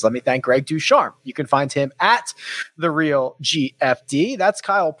the scenes. Let me thank Greg Ducharme. You can find him at The Real GFD. That's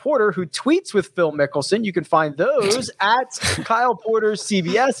Kyle Porter, who tweets with Phil Mickelson. You can find those at Kyle Porter's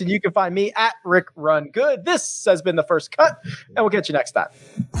CBS, and you can find me at Rick Run Good. This has been The First Cut, and we'll catch you next time.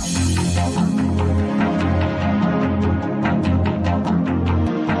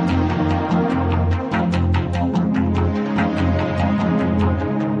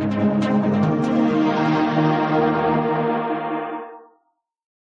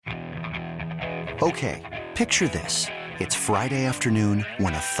 Okay, picture this. It's Friday afternoon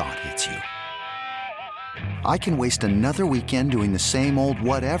when a thought hits you. I can waste another weekend doing the same old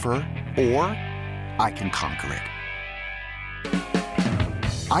whatever, or I can conquer it.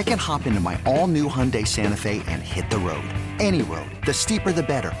 I can hop into my all-new Hyundai Santa Fe and hit the road. Any road. The steeper, the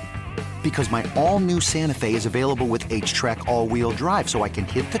better. Because my all-new Santa Fe is available with H-Track all-wheel drive, so I can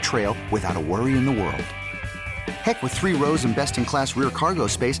hit the trail without a worry in the world. Heck, with 3 rows and best-in-class rear cargo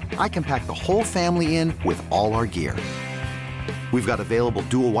space, I can pack the whole family in with all our gear. We've got available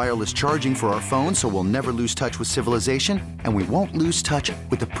dual wireless charging for our phones, so we'll never lose touch with civilization, and we won't lose touch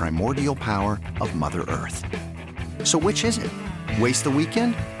with the primordial power of Mother Earth. So which is it? Waste the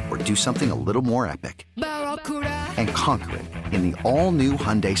weekend or do something a little more epic? And conquer it in the all-new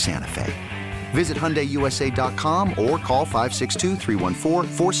Hyundai Santa Fe. Visit HyundaiUSA.com or call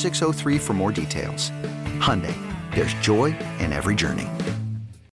 562-314-4603 for more details. Hyundai, there's joy in every journey.